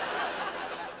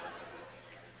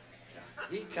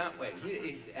 He can't wait. He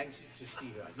is anxious to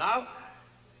see her. Now,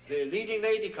 the leading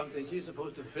lady comes in. She's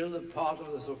supposed to fill the part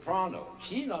of the soprano.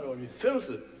 She not only fills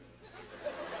it,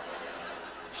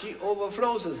 she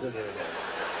overflows it a little bit.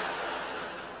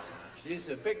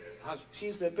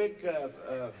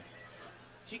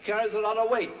 She carries a lot of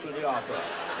weight to the opera.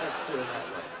 Let's put it that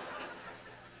way.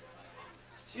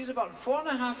 She's about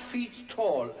 4.5 feet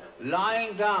tall,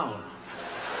 lying down.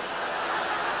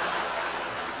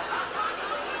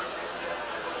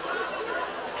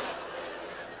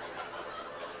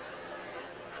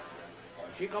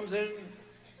 she comes in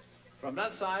from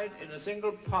that side in a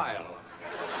single pile.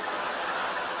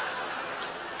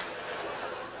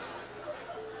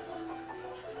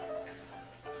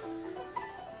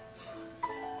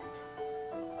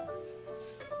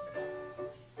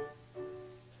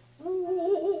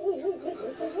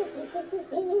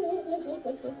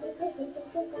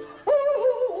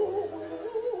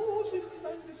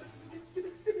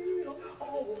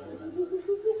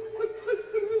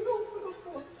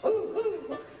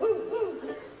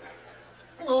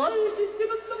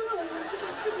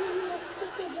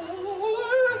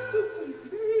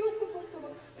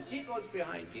 She goes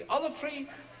behind the other tree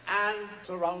and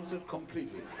surrounds it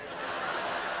completely.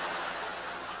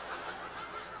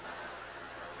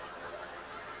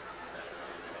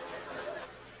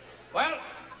 Well,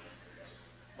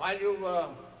 while you were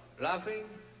laughing,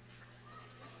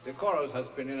 the chorus has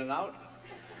been in and out,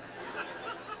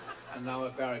 and now a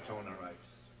baritone arrives.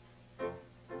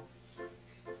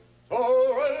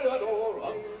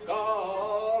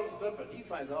 But he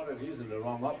finds out that he's in the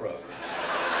wrong opera.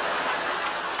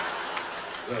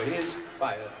 So he's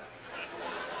fired.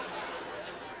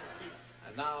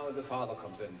 And now the father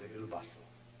comes in, the Il Basso.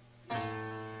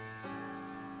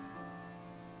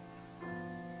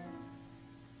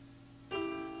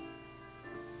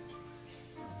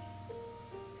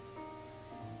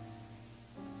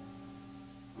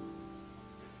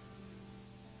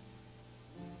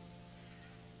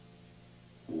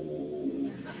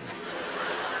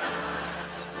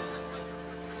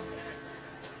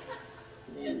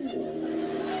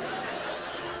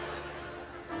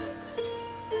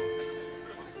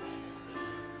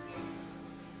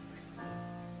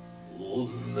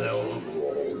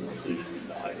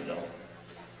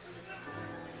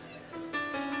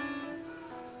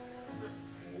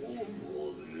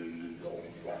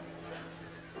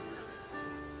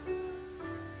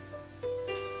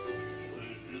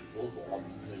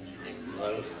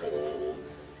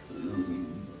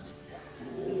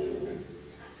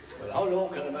 Well, how low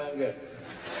can a man get?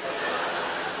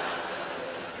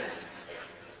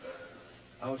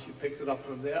 Now she picks it up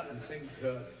from there and sings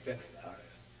her death aria.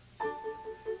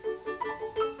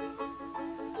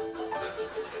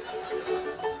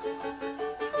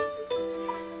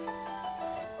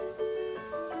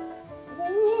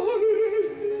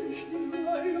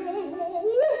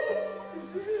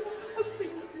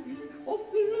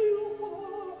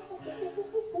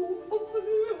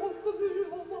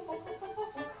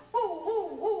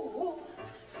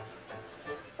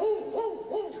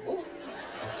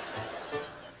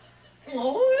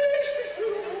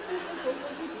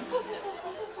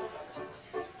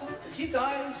 She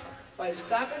dies by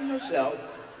stabbing herself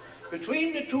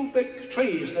between the two big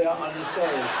trees there on the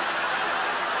stage.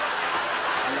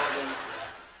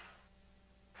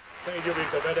 Thank you,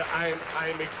 Mr. Vedder.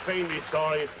 I'm extremely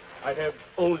sorry. I have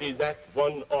only that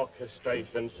one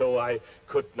orchestration, so I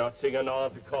could not sing another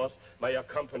because my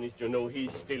accompanist, you know,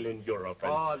 he's still in Europe.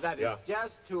 And, Oh, that is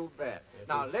just too bad.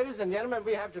 Now, ladies and gentlemen,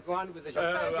 we have to go on with the show.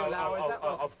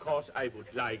 Of course, I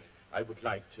would like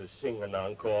to sing an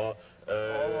encore.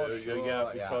 Sure,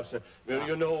 yeah, because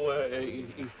you know,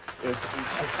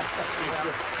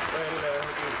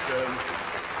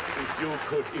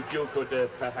 if you could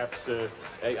perhaps,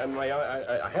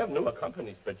 I have no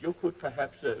accompanist, but you could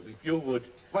perhaps, if you would.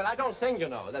 Well, I don't sing, you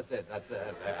know. That's it.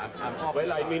 I'm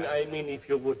well, I mean, if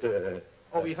you would.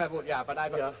 If I would, yeah. But I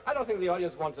don't think the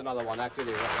audience wants another one,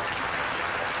 actually.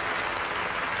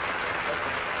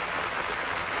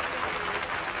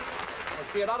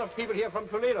 Must be a lot of people here from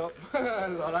Toledo.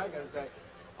 That's all I can say.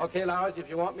 Okay, Lawrence, if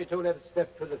you want me to, let's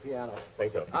step to the piano.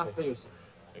 Thank you. After you, sir.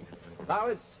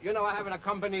 Lawrence, you know, I haven't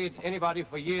accompanied anybody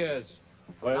for years.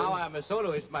 Well, now I'm a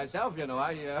soloist myself, you know.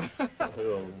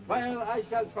 Well, I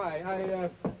shall try. I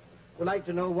would like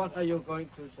to know, what are you going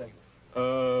to sing?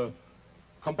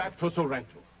 Come back to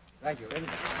Sorrento. Thank you.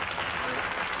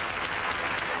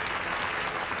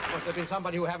 Must have been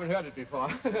somebody who haven't heard it before.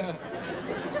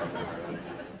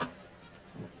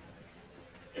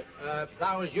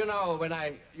 Flowers, you know, when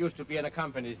I used to be in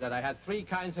accompanist, that I had 3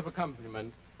 kinds of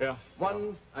accompaniment. Yeah.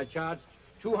 One, I charged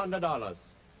 $200.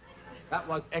 That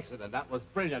was excellent. That was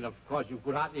brilliant. Of course, you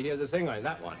could hardly hear the singer in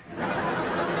that one.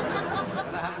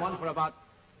 And I had one for about,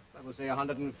 I would say,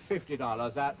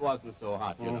 $150. That wasn't so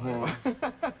hot, you know.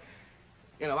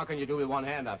 You know, what can you do with one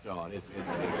hand after all?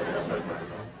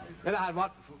 Then I had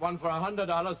one for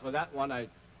 $100. For that one, I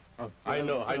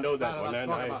know that one,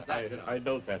 and I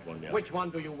know that one, yeah. Which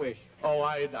one do you wish? Oh,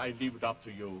 I leave it up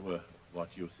to you, what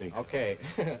you think. Okay.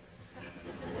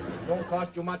 Won't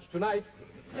cost you much tonight.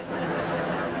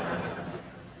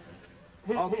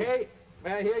 Okay.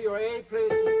 May I hear your A,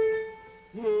 please?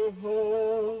 I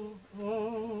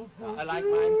like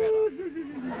mine better.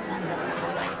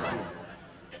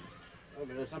 Oh,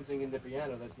 but there's something in the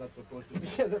piano that's not supposed to be.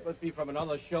 That must be from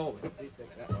another show. Please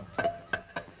take that one.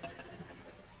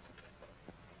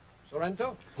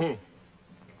 Sorrento?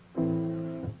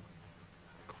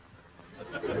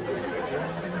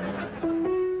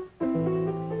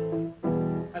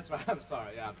 That's right. I'm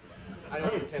sorry. Yeah. I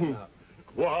don't intend now.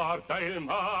 Guarda il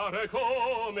mare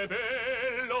come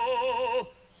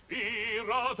bello,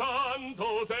 spira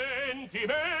tanto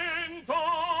sentimento,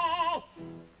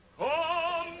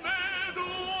 come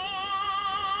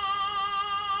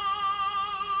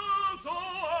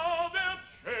soave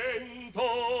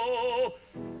accento,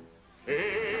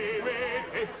 e me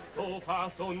questo fa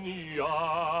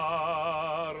sognare.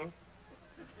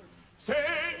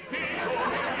 Senti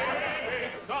come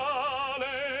viene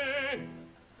sale,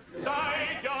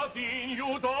 dai fiatini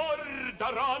udor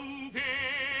daranti,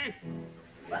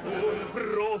 un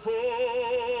profumo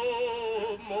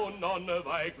non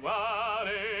vai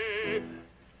guare,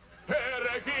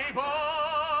 per chi palpita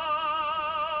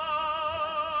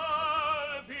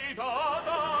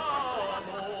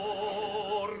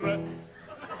d'amor.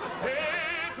 E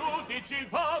tu dici il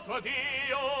fatto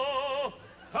addio,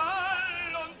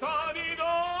 allontani dal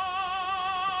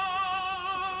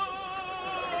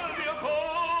mio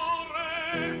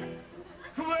cuore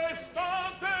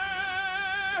questa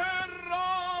terra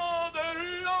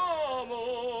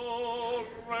dell'amore.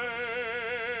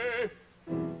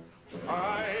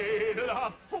 Hai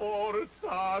la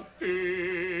forza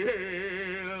di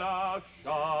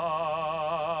lasciar.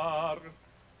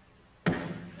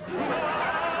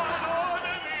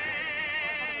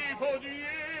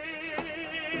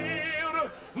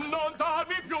 Non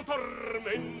darmi più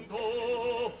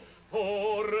tormento,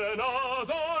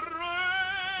 tornato orrendo,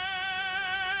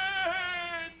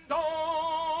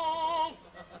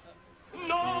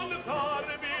 non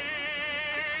darmi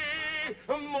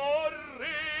morir.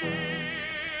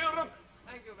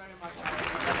 Thank you very much.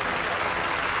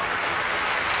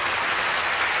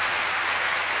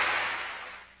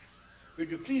 Would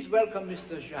you please welcome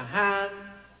Mr. Shahan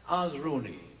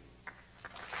Azrouni?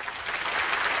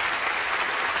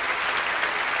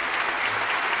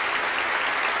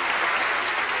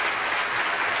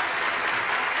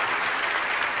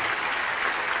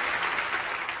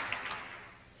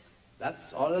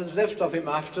 That's all that's left of him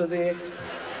after the...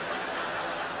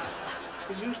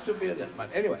 He used to be a little man.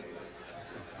 Anyway,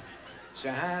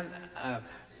 Shahan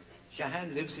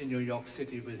lives in New York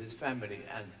City with his family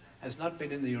and has not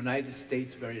been in the United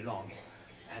States very long.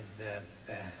 And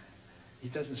he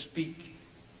doesn't speak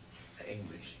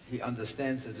English. He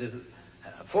understands a little.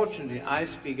 Fortunately, I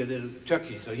speak a little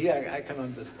Turkey, so I can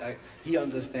understand. He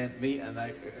understands me, and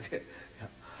I.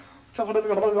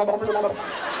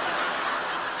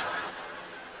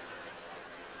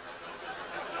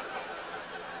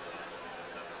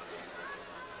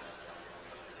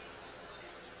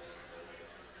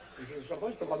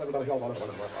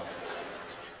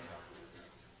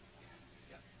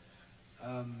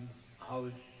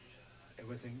 How's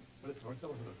everything?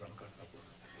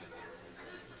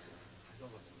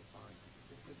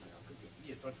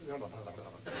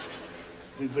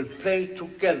 We will play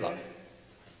together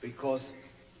because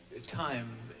the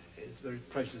time is very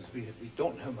precious. We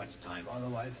don't have much time.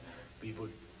 Otherwise, we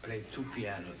would play two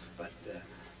pianos, but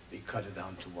we cut it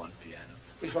down to one piano.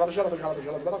 We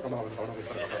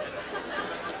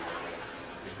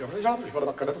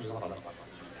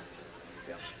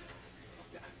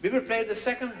will play the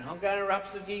second Hungarian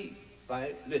Rhapsody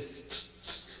by Liszt.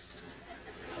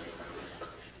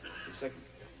 The second.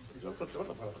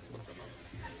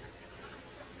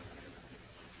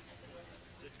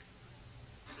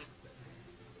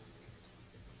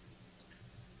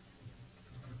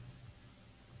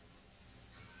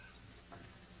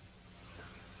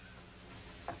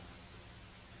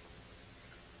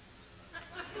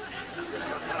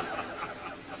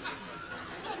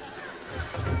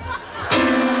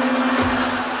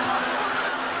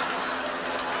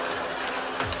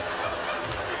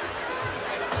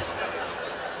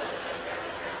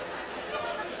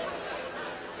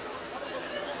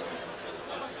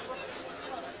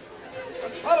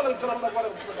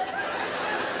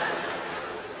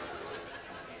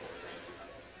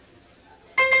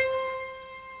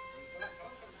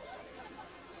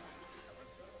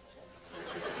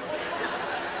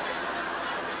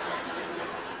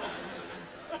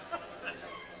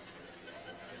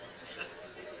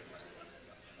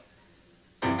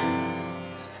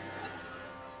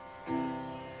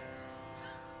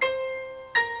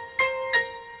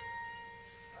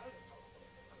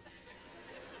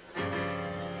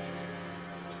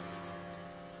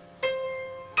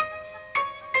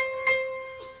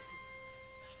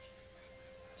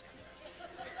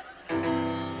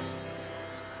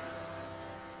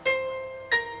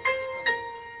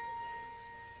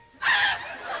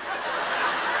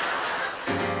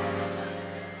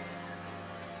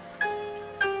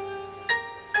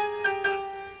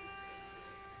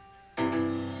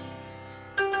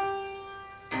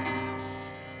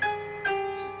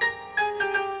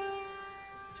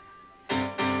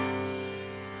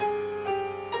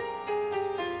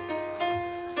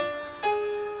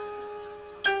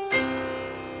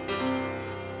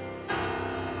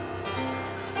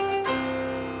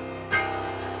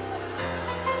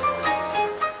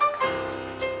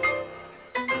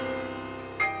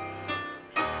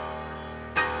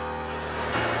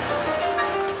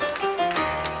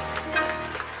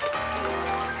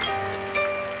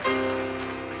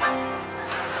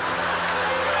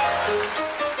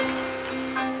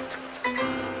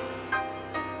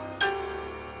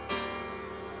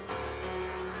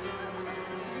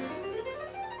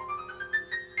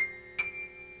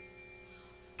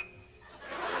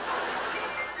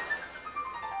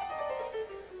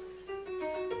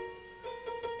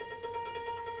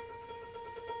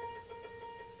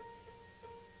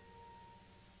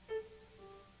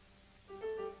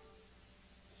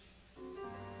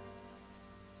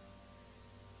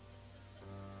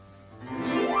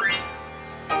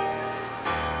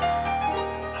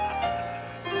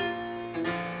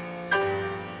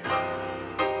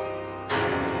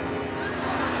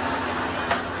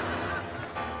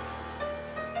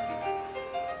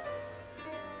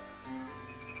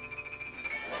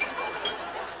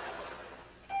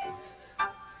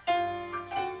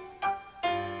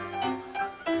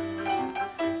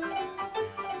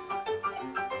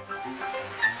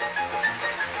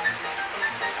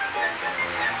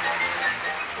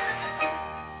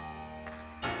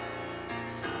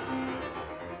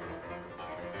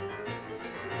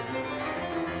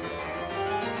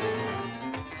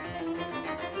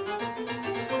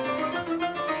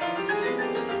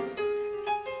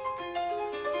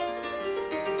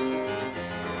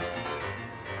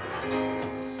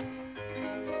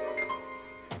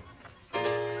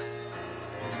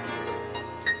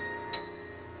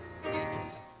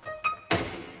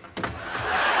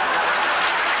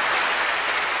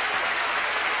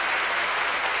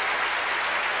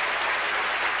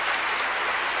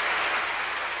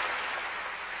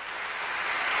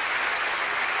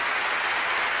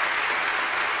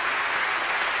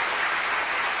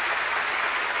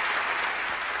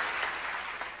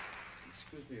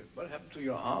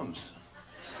 your arms.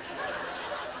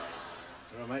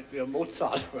 You might be a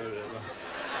Mozart.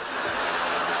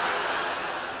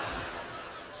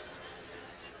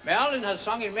 Marilyn has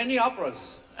sung in many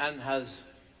operas and has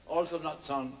also not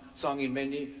sung in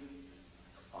many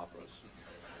operas.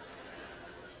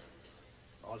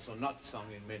 Also not sung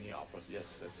in many operas, yes.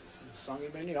 Sung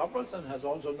in many operas and has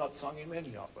also not sung in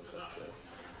many operas. That's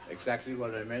exactly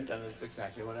what I meant, and it's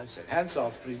exactly what I said. Hands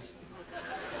off, please.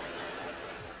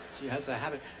 She has a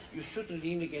habit. You shouldn't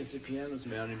lean against the pianos,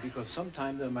 Marilyn, because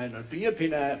sometimes there might not be a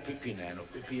piano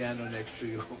next to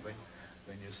you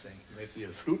when you sing. Maybe a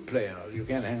flute player, or you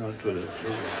can't hang on to the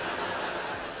flute.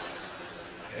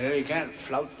 You can't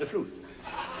flout the flute.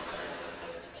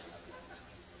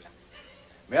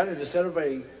 Marilyn is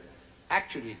celebrating,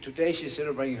 actually, today she's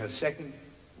celebrating her second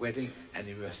wedding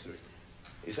anniversary.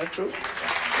 Is that true?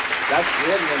 That's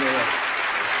really an anniversary.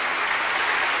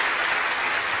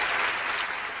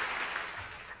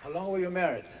 How long were you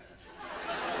married?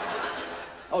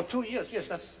 Oh, 2 years. Yes,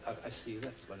 I see.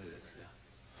 That's what it is. Yeah.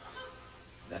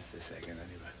 That's the second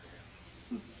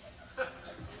anniversary.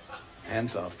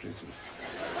 Hands off, please.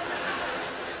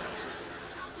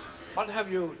 What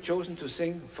have you chosen to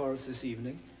sing for us this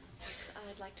evening?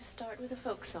 I'd like to start with a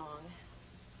folk song.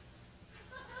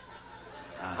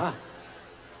 Uh-huh.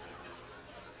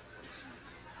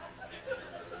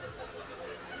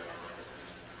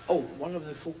 Oh, one of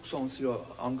the folk songs your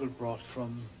uncle brought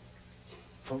from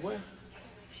where?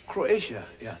 Croatia.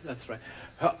 Yeah, that's right.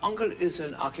 Her uncle is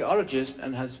an archaeologist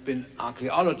and has been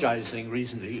archaeologizing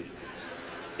recently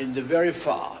in the very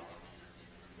far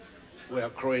where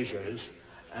Croatia is.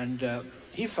 And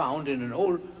he found in an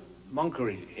old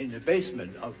monkery in the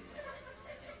basement of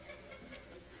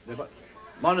the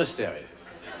monastery.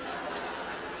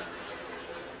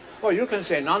 Well, you can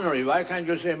say nunnery, why can't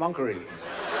you say monkery?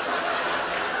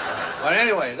 But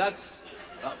anyway, that's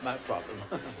not my problem.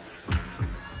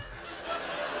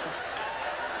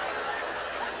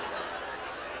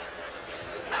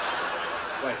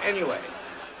 But anyway.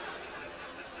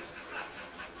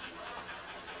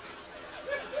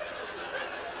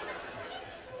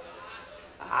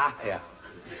 Ah, yeah.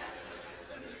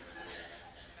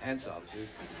 Hands up, dude.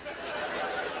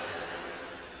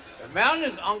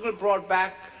 Marilyn's uncle brought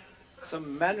back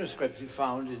some manuscripts he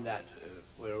found in that,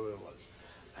 wherever it was.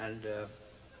 And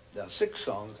there are 6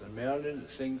 songs, and Marilyn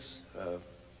sings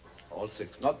all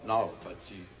 6. Not now, but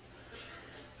she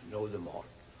knows them all.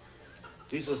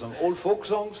 These are some old folk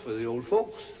songs for the old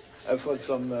folks, for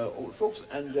some old folks.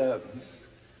 And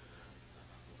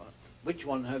which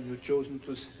one have you chosen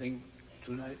to sing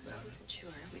tonight, Marilyn? I wasn't sure.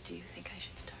 What do you think I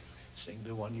should start with? Sing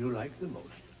the one you like the most.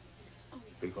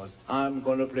 Because I'm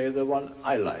going to play the one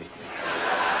I like.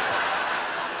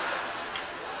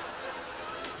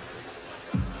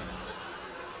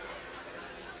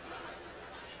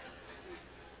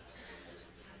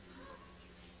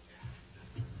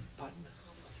 Pardon?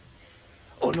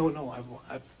 Oh, no,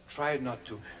 I've tried not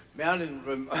to.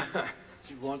 Marilyn,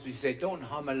 she wants me to say, don't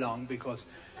hum along, because,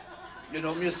 you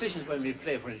know, musicians, when we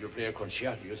play, for instance, you play a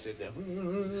concerto, you sit there,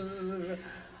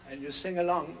 and you sing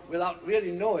along without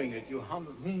really knowing it. You hum,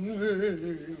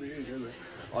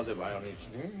 or the violinists,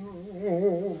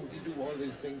 you do all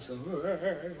these things.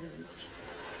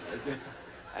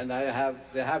 And I have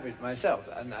the habit myself,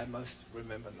 and I must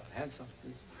remember not. Hands off,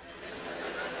 please.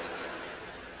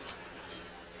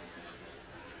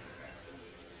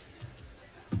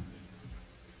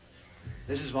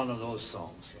 This is one of those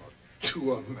songs, or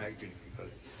 2 of them actually.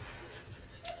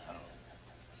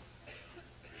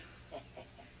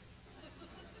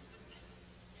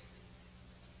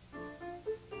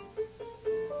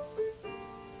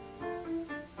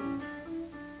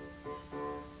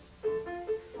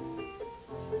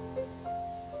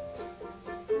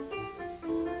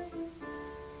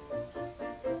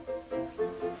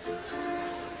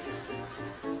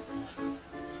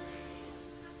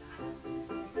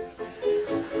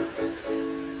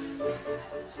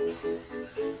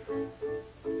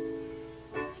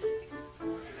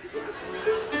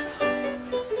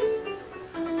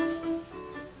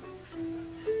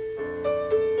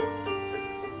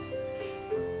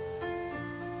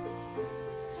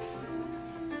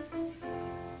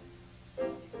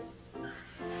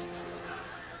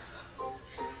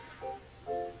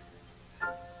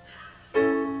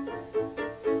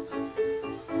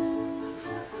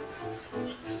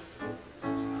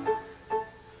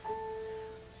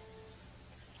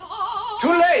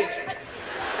 Too late!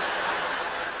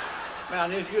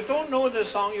 Man, if you don't know the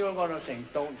song you're going to sing,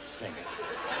 don't sing it.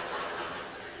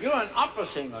 You're an opera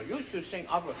singer. You should sing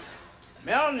opera.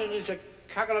 Marilyn is a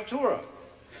cacalatura.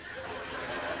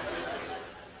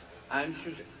 And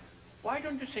she said, why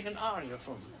don't you sing an aria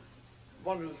from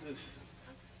one of this?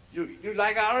 You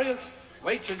like arias?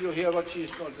 Wait till you hear what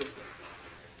she's going to do.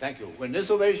 Thank you. When this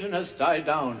ovation has died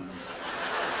down.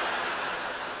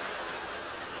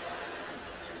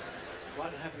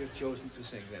 What have you chosen to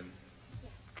sing then?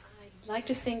 Yes, I'd like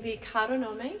to sing the Caro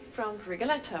Nome from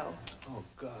Rigoletto. Oh,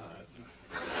 God.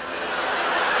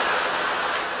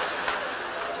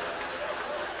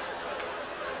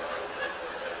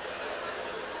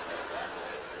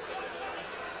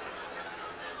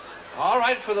 All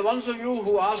right, for the ones of you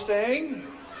who are staying,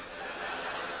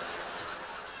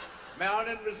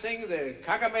 Marilyn will sing the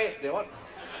Kagame, the what?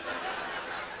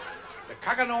 The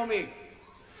Kaganomi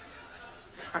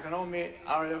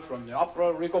aria from the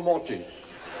opera Rigor Mortis.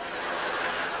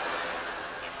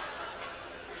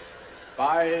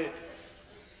 By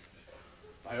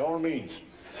all means.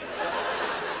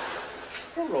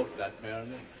 Who wrote that,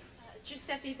 Marilyn?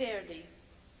 Giuseppe Verdi.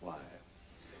 Why?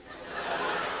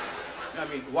 I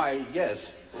mean, why, yes.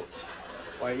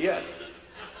 Why, yes.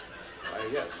 Why,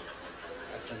 yes.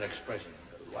 That's an expression.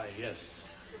 Why, yes.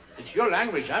 It's your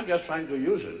language. I'm just trying to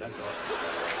use it, that's all.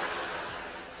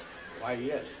 Why,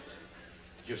 yes.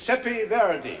 Giuseppe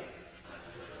Verdi.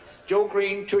 Joe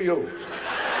Green to you.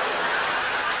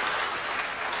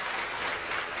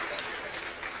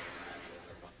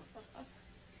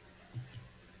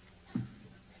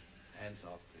 Hands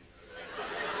off, please.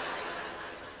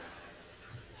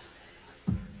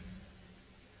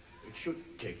 It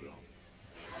should take long.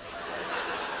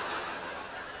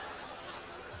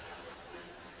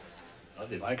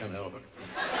 Not if I can help it.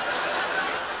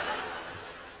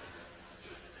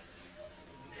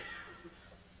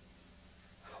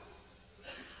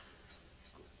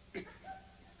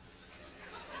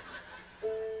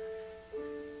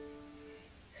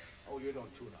 Oh, you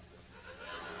don't tune up.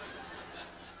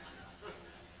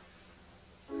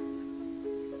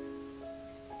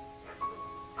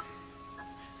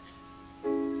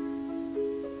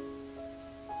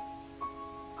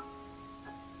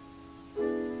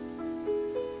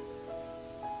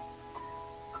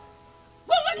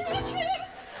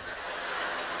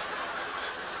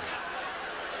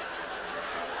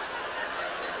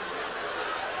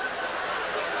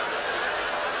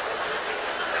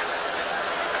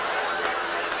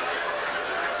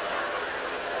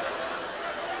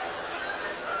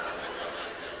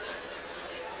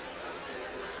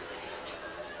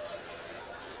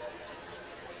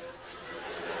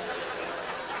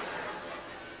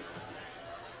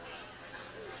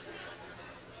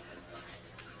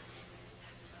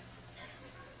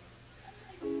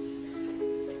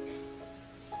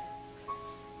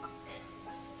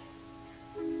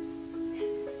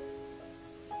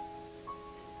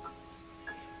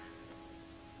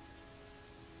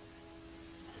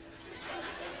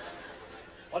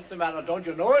 What's the matter? Don't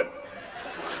you know it?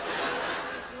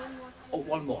 Oh,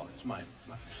 one more. It's mine.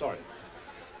 Sorry.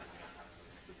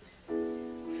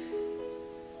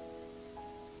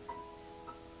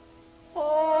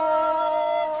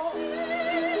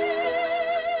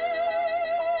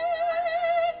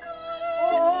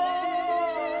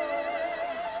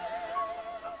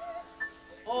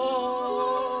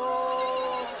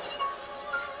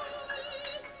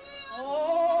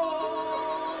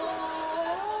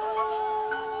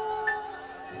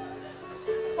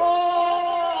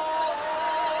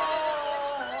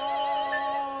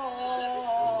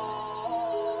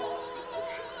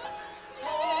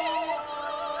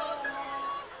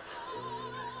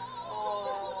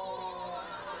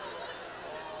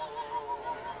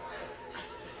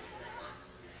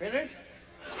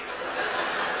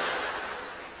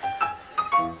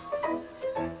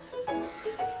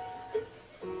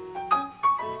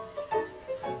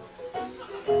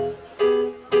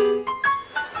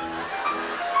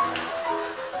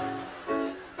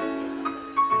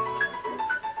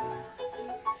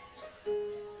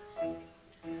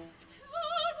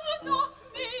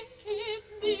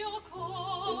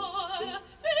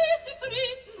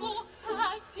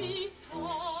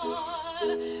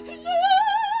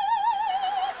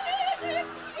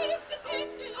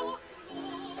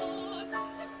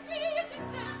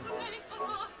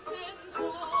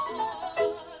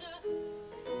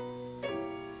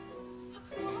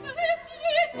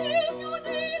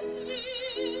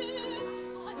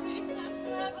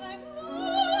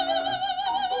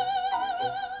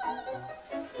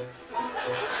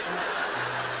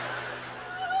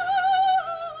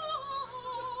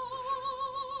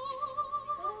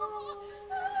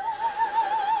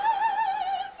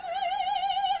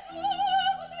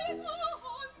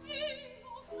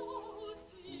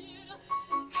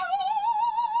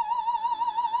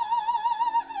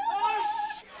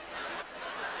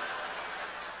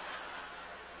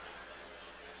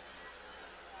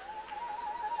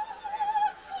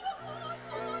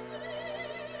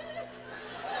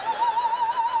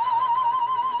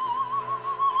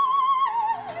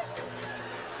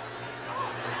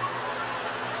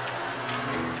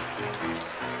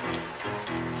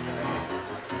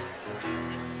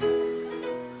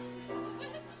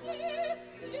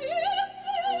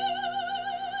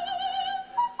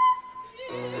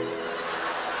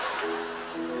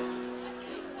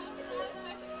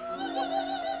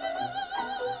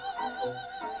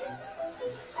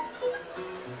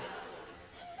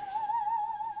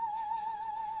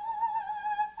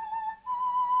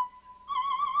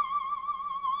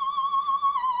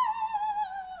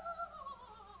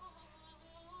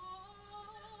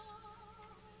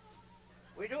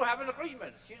 We do have an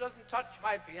agreement. She doesn't touch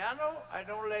my piano. I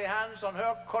don't lay hands on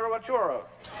her curvatura.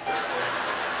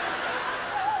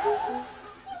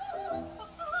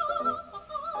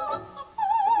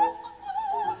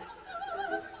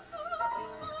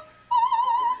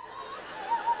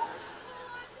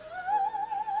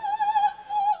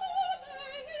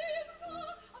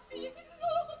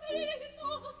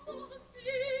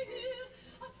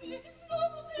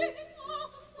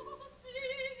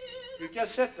 You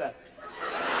just said that.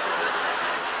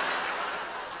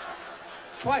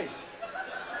 Twice.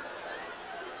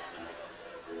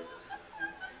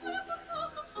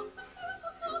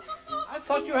 I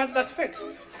thought you had that fixed.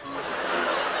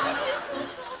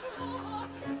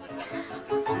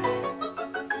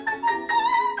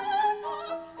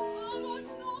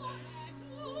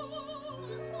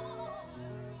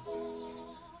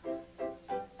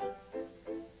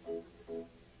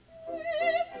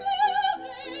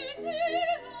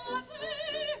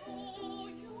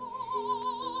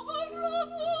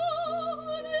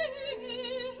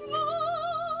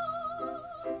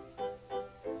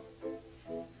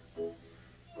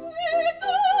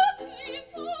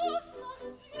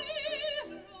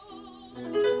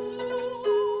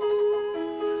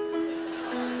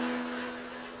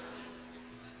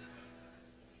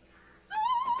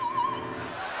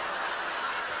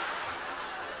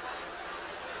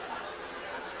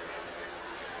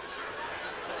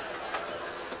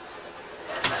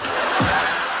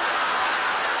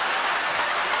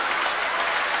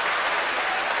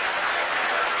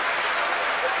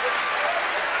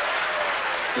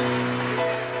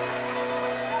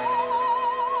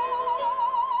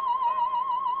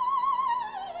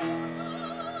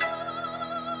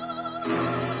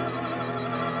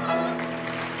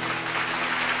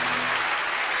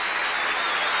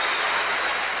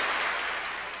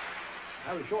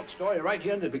 I have a short story right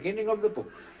here in the beginning of the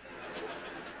book.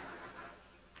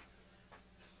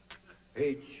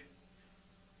 Page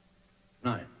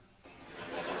 9.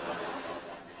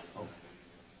 Oh.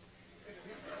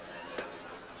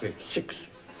 Page 6.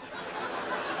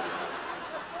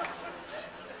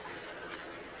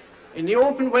 In the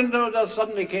open window there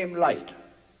suddenly came light.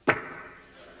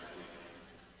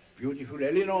 Beautiful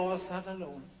Eleanor sat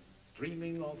alone,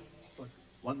 dreaming of but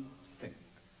one thing.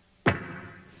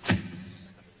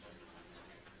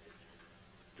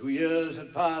 2 years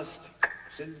had passed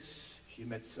since she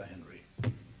met Sir Henry.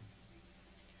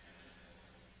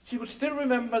 She would still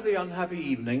remember the unhappy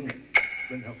evening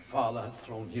when her father had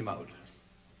thrown him out.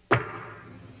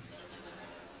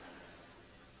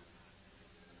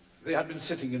 They had been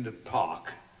sitting in the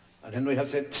park, and Henry had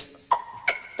said,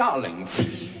 "Darling."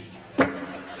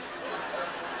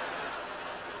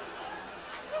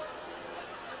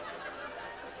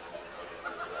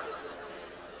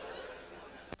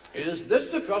 Is this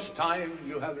the first time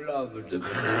you have loved?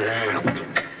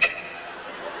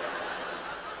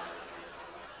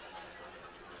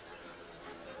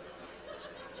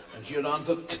 And she had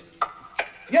answered,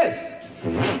 "Yes."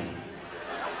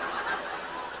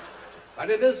 But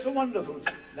it is so wonderful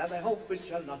that I hope it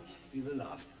shall not be the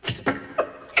last.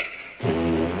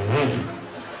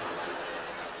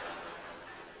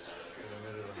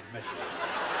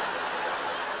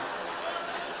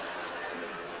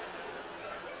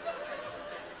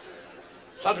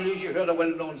 Suddenly she heard a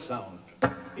well-known sound.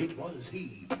 It was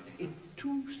he. In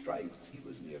 2 strides he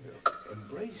was near her,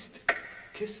 embraced,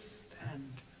 kissed,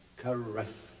 and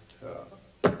caressed her.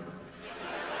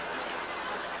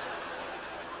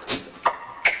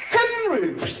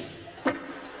 Henry!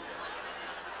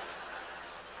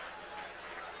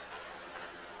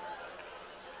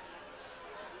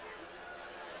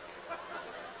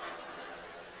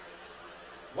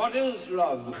 What is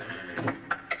love?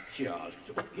 She asked.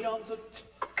 He answered,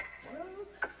 "Well,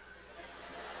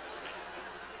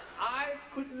 I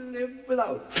couldn't live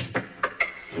without."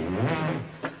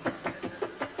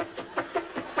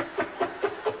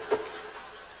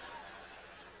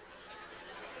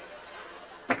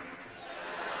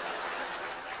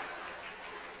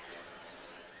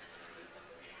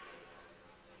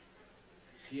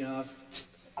 She asked,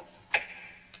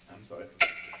 I'm sorry,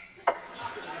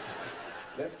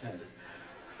 left-handed,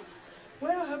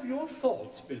 "Where have your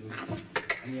thoughts been?"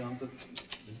 And he answered,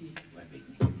 "Women."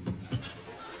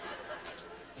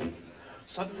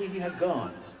 Suddenly he had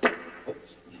gone.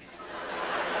 Oops.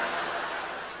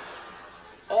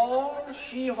 All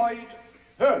she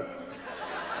heard.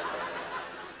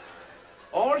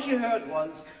 All she heard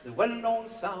was the well-known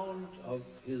sound of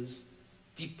his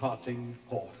departing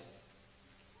horse.